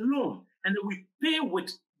as a loan, and then we pay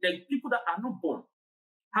with the people that are not born.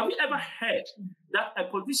 Have you ever heard that a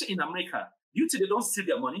politician in America, you think they don't steal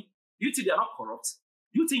their money? You think they are not corrupt?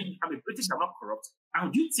 You think British are not corrupt?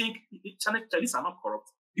 And you think Chinese are not corrupt?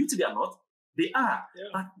 You think they are not? They are,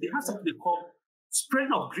 but they have something they call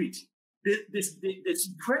spreading of greed. They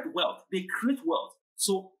spread wealth, they create wealth.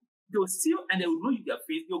 So they'll steal and they will know their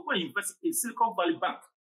face. They'll go and invest in Silicon Valley Bank.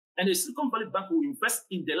 And the Silicon Valley Bank will invest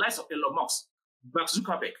in the likes of Elon Musk, Mark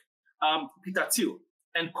Zuckerberg, Peter Thiel,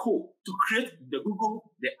 and co. to create the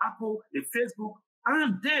Google, the Apple, the Facebook,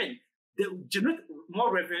 and then they will generate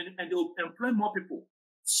more revenue and they will employ more people.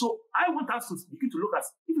 So I want us to begin to look at,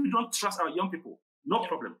 if we don't trust our young people, no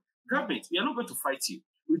problem. Government, we are not going to fight you.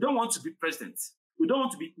 We don't want to be president. We don't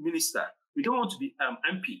want to be minister. We don't want to be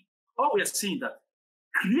MP. All we are saying that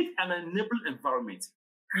create an enabling environment.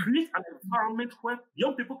 Create an environment where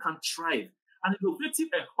young people can thrive. An innovative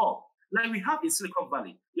hub, like we have in Silicon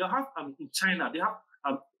Valley. You have in China, they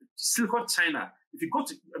have Silicon China. If you go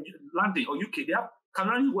to London or UK, they have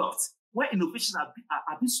Canary Wealth, where innovations are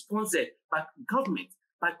being sponsored by government,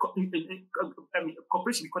 by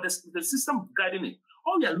corporation, because the system guiding it.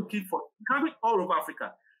 All we are looking for, coming all over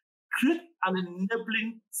Africa, create an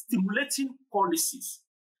enabling, stimulating policies.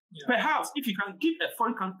 Yeah. Perhaps if you can give a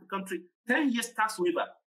foreign country 10 years tax waiver,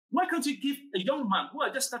 why can't you give a young man who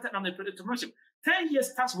has just started on entrepreneurship 10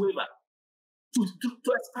 years tax waiver to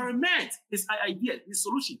experiment his idea, his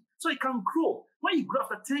solution, so he can grow? When you grow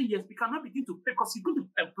after 10 years, you cannot begin to pay because he's going to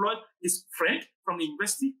employ his friend from the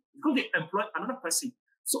university, he's going to employ another person.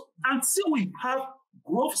 So until we have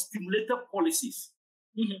growth stimulator policies,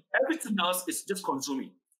 everything else is just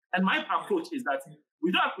consuming. And my approach is that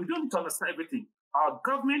we don't need to understand everything. Our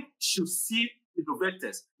government should see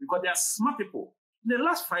innovators because they are smart people. In the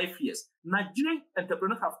last 5 years, Nigerian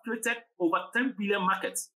entrepreneurs have created over 10 billion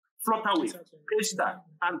markets. Flutterwave, Paystar,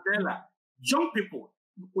 Andela, young people.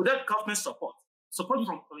 without government support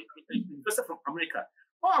from investors from America.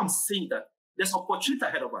 All I'm saying that there's opportunity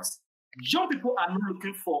ahead of us. Young people are not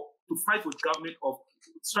looking to fight with government or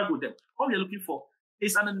struggle with them. All we're looking for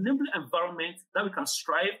is an enabling environment that we can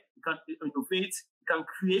strive, we can innovate, we can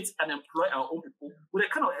create and employ our own people with a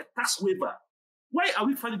kind of a tax waiver. Why are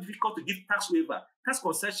we finding it difficult to give tax waiver, tax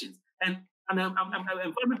concessions, and an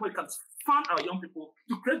environment where we can fund our young people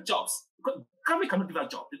to create jobs? Because government cannot give a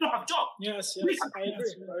job. They don't have a job. Yes, I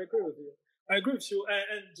agree with you. I agree with you.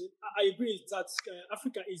 And I agree that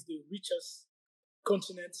Africa is the richest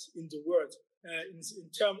continent in the world in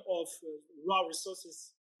terms of raw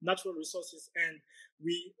resources, natural resources. And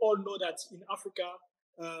we all know that in Africa,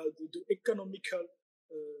 the economical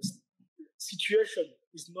situation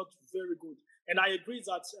is not very good. And I agree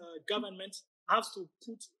that government has to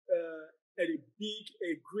put a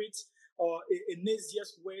great or an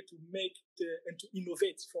easiest way to make and to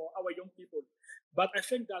innovate for our young people. But I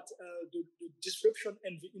think that the disruption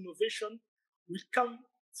and the innovation will come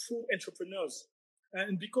through entrepreneurs.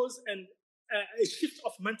 And because a shift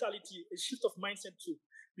of mentality, a shift of mindset too.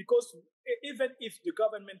 Because even if the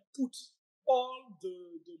government put all the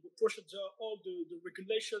procedure, all the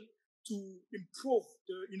regulation to improve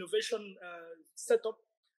the innovation setup,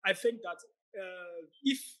 I think that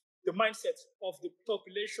if the mindset of the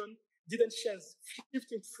population didn't change,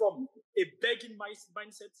 shifting from a begging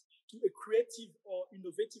mindset to a creative or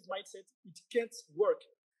innovative mindset, it can't work.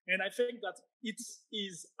 And I think that it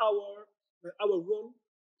is our role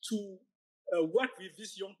to work with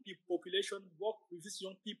this young people population, work with these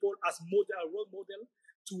young people as role model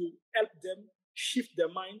to help them shift their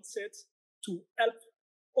mindset, to help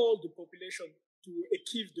all the population to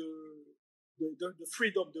achieve the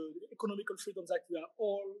freedom, the economical freedom that we are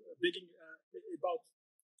all begging about.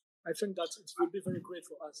 I think that it will be very great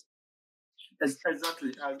for us.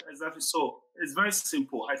 Exactly. So it's very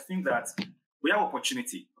simple. I think that we have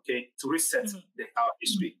opportunity, to reset our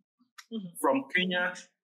history. From Kenya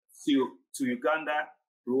to Uganda,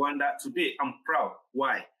 Rwanda. Today, I'm proud.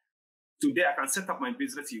 Why? Today, I can set up my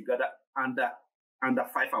business in Uganda under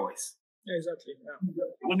 5 hours. Exactly. Yeah.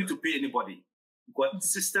 You don't need to pay anybody because the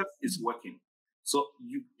system is working. So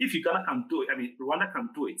if Uganda can do it, Rwanda can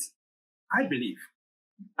do it. I believe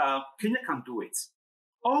Kenya can do it.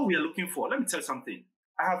 All we are looking for, let me tell you something.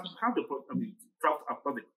 I have traveled across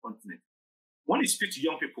the continent. When you speak to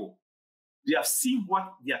young people, they have seen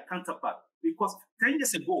what their counterpart, because 10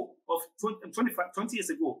 years ago, or 20 years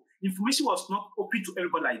ago, information was not open to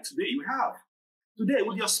everybody like today. You have. Today,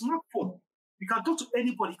 with your smartphone, you can talk to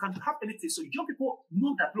anybody, you can have anything. So young people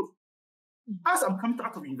know that, look, as I'm coming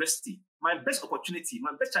out of university, my best opportunity,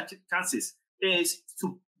 my best chances is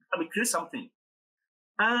to create something.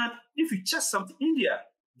 And if you check something, India,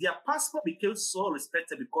 their passport became so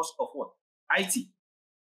respected because of what? IT.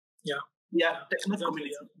 Yeah. Yeah, technical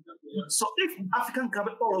community. Yeah. So if African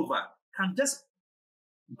government all over can just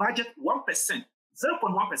budget 1%,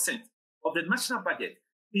 0.1% of the national budget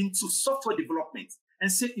into software development and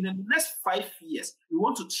say in the next 5 years, we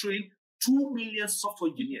want to train 2 million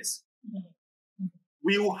software engineers,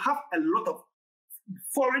 we will have a lot of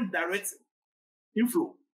foreign direct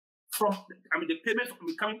inflow from, the payment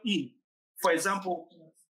coming in. For example,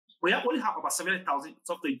 we only have about 70,000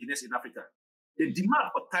 software engineers in Africa. The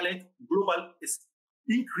demand for talent global is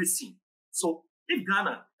increasing. So if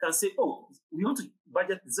Ghana can say, we want to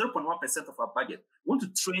budget 0.1% of our budget, we want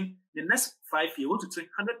to train the next 5 years, we want to train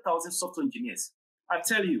 100,000 software engineers. I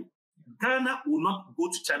tell you, Ghana will not go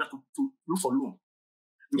to China to look for loan.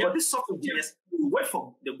 Because these software engineers will work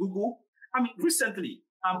for the Google. Recently,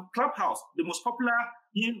 Clubhouse, the most popular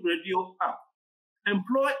in-radio app,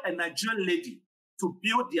 employed a Nigerian lady to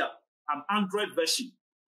build their Android version.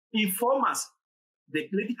 In 4 months, the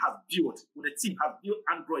lady has built, with the team, has built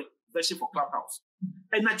Android version for Clubhouse.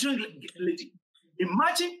 A Nigerian lady.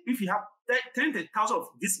 Imagine if you have 10,000 of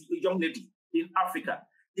this young lady in Africa.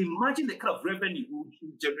 Imagine the kind of revenue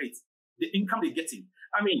you generate, the income they're getting.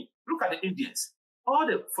 Look at the Indians. All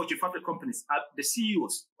the Fortune 500 companies, the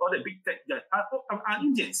CEOs, all the big tech guys are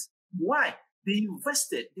Indians. Why? They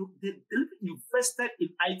invested in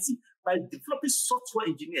IT by developing software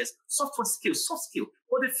engineers, software skills, soft skill.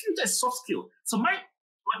 But the future is soft skill. So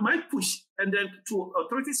my push, and then to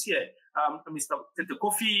authorities here, Mr. Tetteh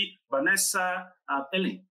Koffi, Vanessa,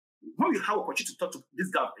 Elaine, when we have opportunity to talk to this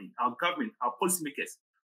government, our policymakers,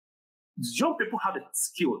 young people have the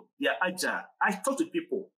skill, they are agile. I talk to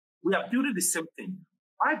people, we are building the same thing.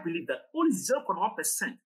 I believe that only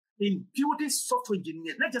 0.1% in building software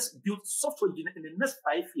engineers, let's just build software engineers in the next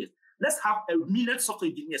 5 years. Let's have 1 million software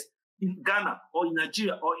engineers in Ghana or in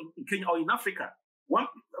Nigeria or in Kenya or in Africa. 1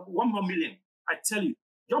 more million. I tell you,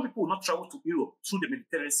 Young people will not travel to Europe through the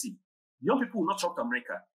Mediterranean Sea. Young people will not travel to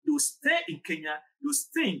America. They will stay in Kenya, they will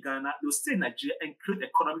stay in Ghana, they will stay in Nigeria and create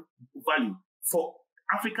economic value for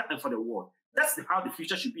Africa and for the world. That's how the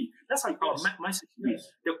future should be. That's how our mindset should be.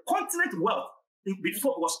 The continent wealth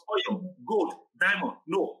before was oil, gold, diamond.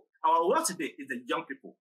 No, our wealth today is the young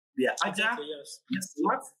people. They are agile, they are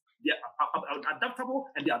smart, they are adaptable,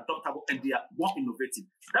 and they are adaptable, and they are more innovative.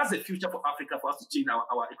 That's the future for Africa, for us to change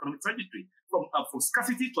our economic trajectory from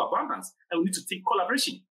scarcity to abundance. And we need to think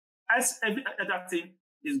collaboration. As every other thing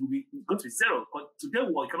is going to be zero, but today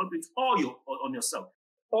you cannot do it all on yourself.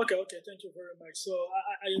 Okay, thank you very much. So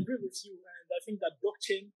I agree with you, and I think that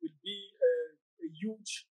blockchain will be a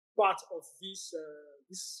huge part of this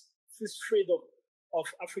trade-off of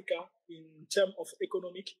Africa in terms of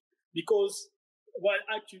economic, because while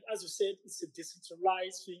actually, as you said, it's a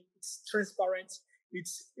decentralized thing, it's transparent,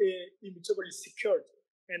 it's immutably secured,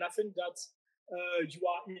 and I think that you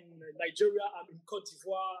are in Nigeria, I'm in Cote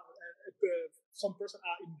d'Ivoire, some person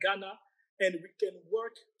are in Ghana, and we can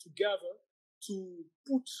work together to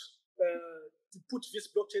put this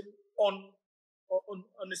blockchain on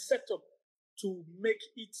a setup to make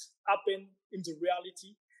it happen in the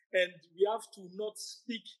reality. And we have to not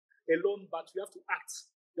speak alone, but we have to act.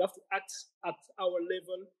 We have to act at our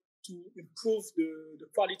level to improve the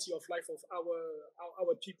quality of life of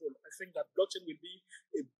our people. I think that blockchain will be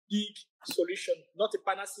a big solution, not a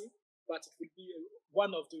panacea, but it will be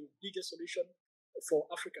one of the biggest solutions for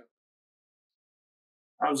Africa.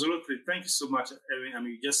 Absolutely. Thank you so much, Erwin. I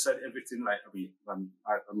mean, you just said everything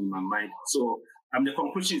in my mind. So the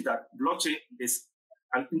conclusion is that blockchain is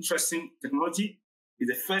an interesting technology. It's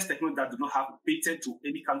the first technology that does not have a patent to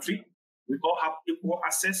any country. We all have equal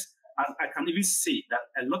access. And I can even say that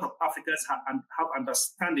a lot of Africans have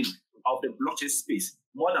understanding of the blockchain space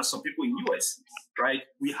more than some people in US, right?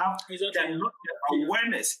 We have the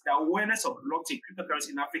awareness of blockchain cryptocurrency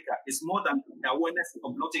in Africa is more than the awareness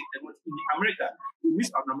of blockchain in America. We meet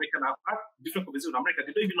an American, I've had different conversations in America,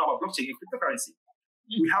 they don't even know about blockchain in cryptocurrency.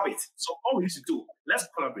 We have it. So all we need to do, let's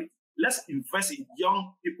collaborate. Let's invest in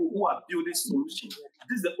young people who are building solutions.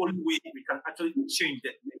 This is the only way we can actually change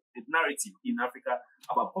the narrative in Africa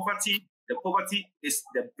about poverty. The poverty is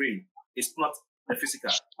the brain. It's not the physical.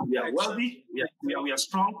 We are wealthy. We are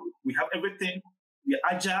strong. We have everything. We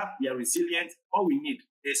are agile. We are resilient. All we need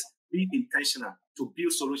is being intentional to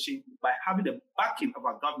build solutions by having the backing of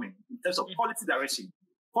our government in terms of policy direction,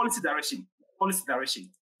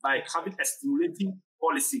 by having a stimulating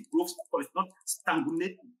policy, growth policy, not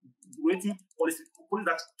stagnating policy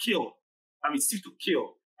that seek to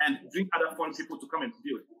kill and bring other foreign people to come and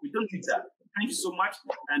build. We don't need that. Thank you so much.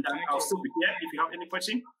 And I'll still be here if you have any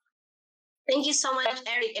question. Thank you so much,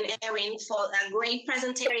 Eric and Erwin, for a great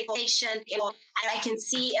presentation. I can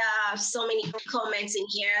see so many comments in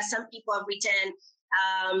here. Some people have written,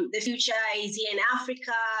 the future is here in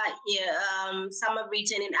Africa. Some have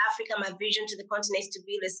written, in Africa, my vision to the continent is to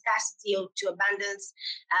build a scarcity to abundance.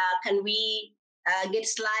 Can we get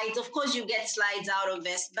slides? Of course, you get slides out of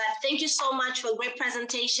this. But thank you so much for a great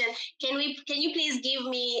presentation. Can you please give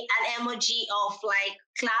me an emoji of like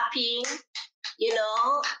clapping?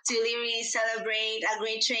 To really celebrate a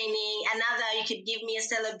great training. Another, you could give me a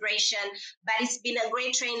celebration, but it's been a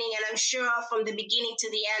great training, and I'm sure from the beginning to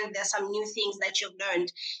the end, there's some new things that you've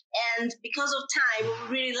learned. And because of time, we would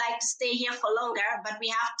really like to stay here for longer, but we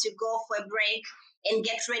have to go for a break and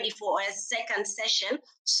get ready for a second session.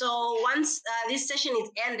 So once this session is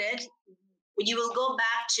ended, you will go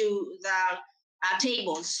back to the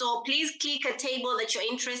table. So please click a table that you're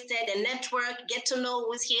interested in, network, get to know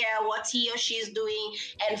who's here, what he or she is doing,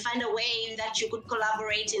 and find a way that you could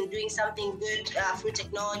collaborate in doing something good through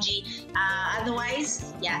technology.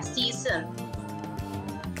 Otherwise, see you soon.